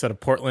said instead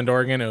of Portland,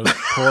 Oregon, it was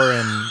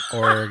Portland,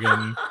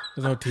 Oregon.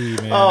 There's no T,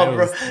 man. Oh,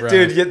 bro,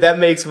 dude, that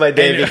makes my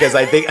day because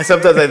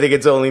sometimes I think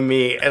it's only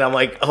me, and I'm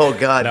like, oh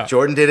god, no.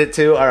 Jordan did it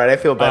too. All right, I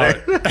feel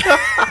better.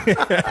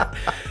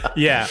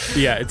 Yeah,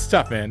 it's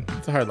tough, man.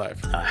 It's a hard life.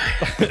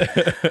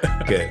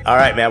 Good. All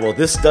right, man. Well,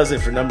 this does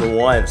it for number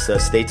 1. So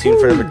stay tuned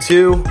for number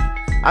 2.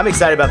 I'm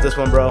excited about this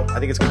one, bro. I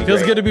think it's gonna be Feels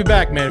great. Good to be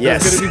back, man.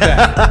 Feels good to be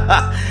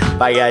back.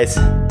 Bye, guys.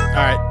 All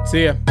right.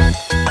 See ya.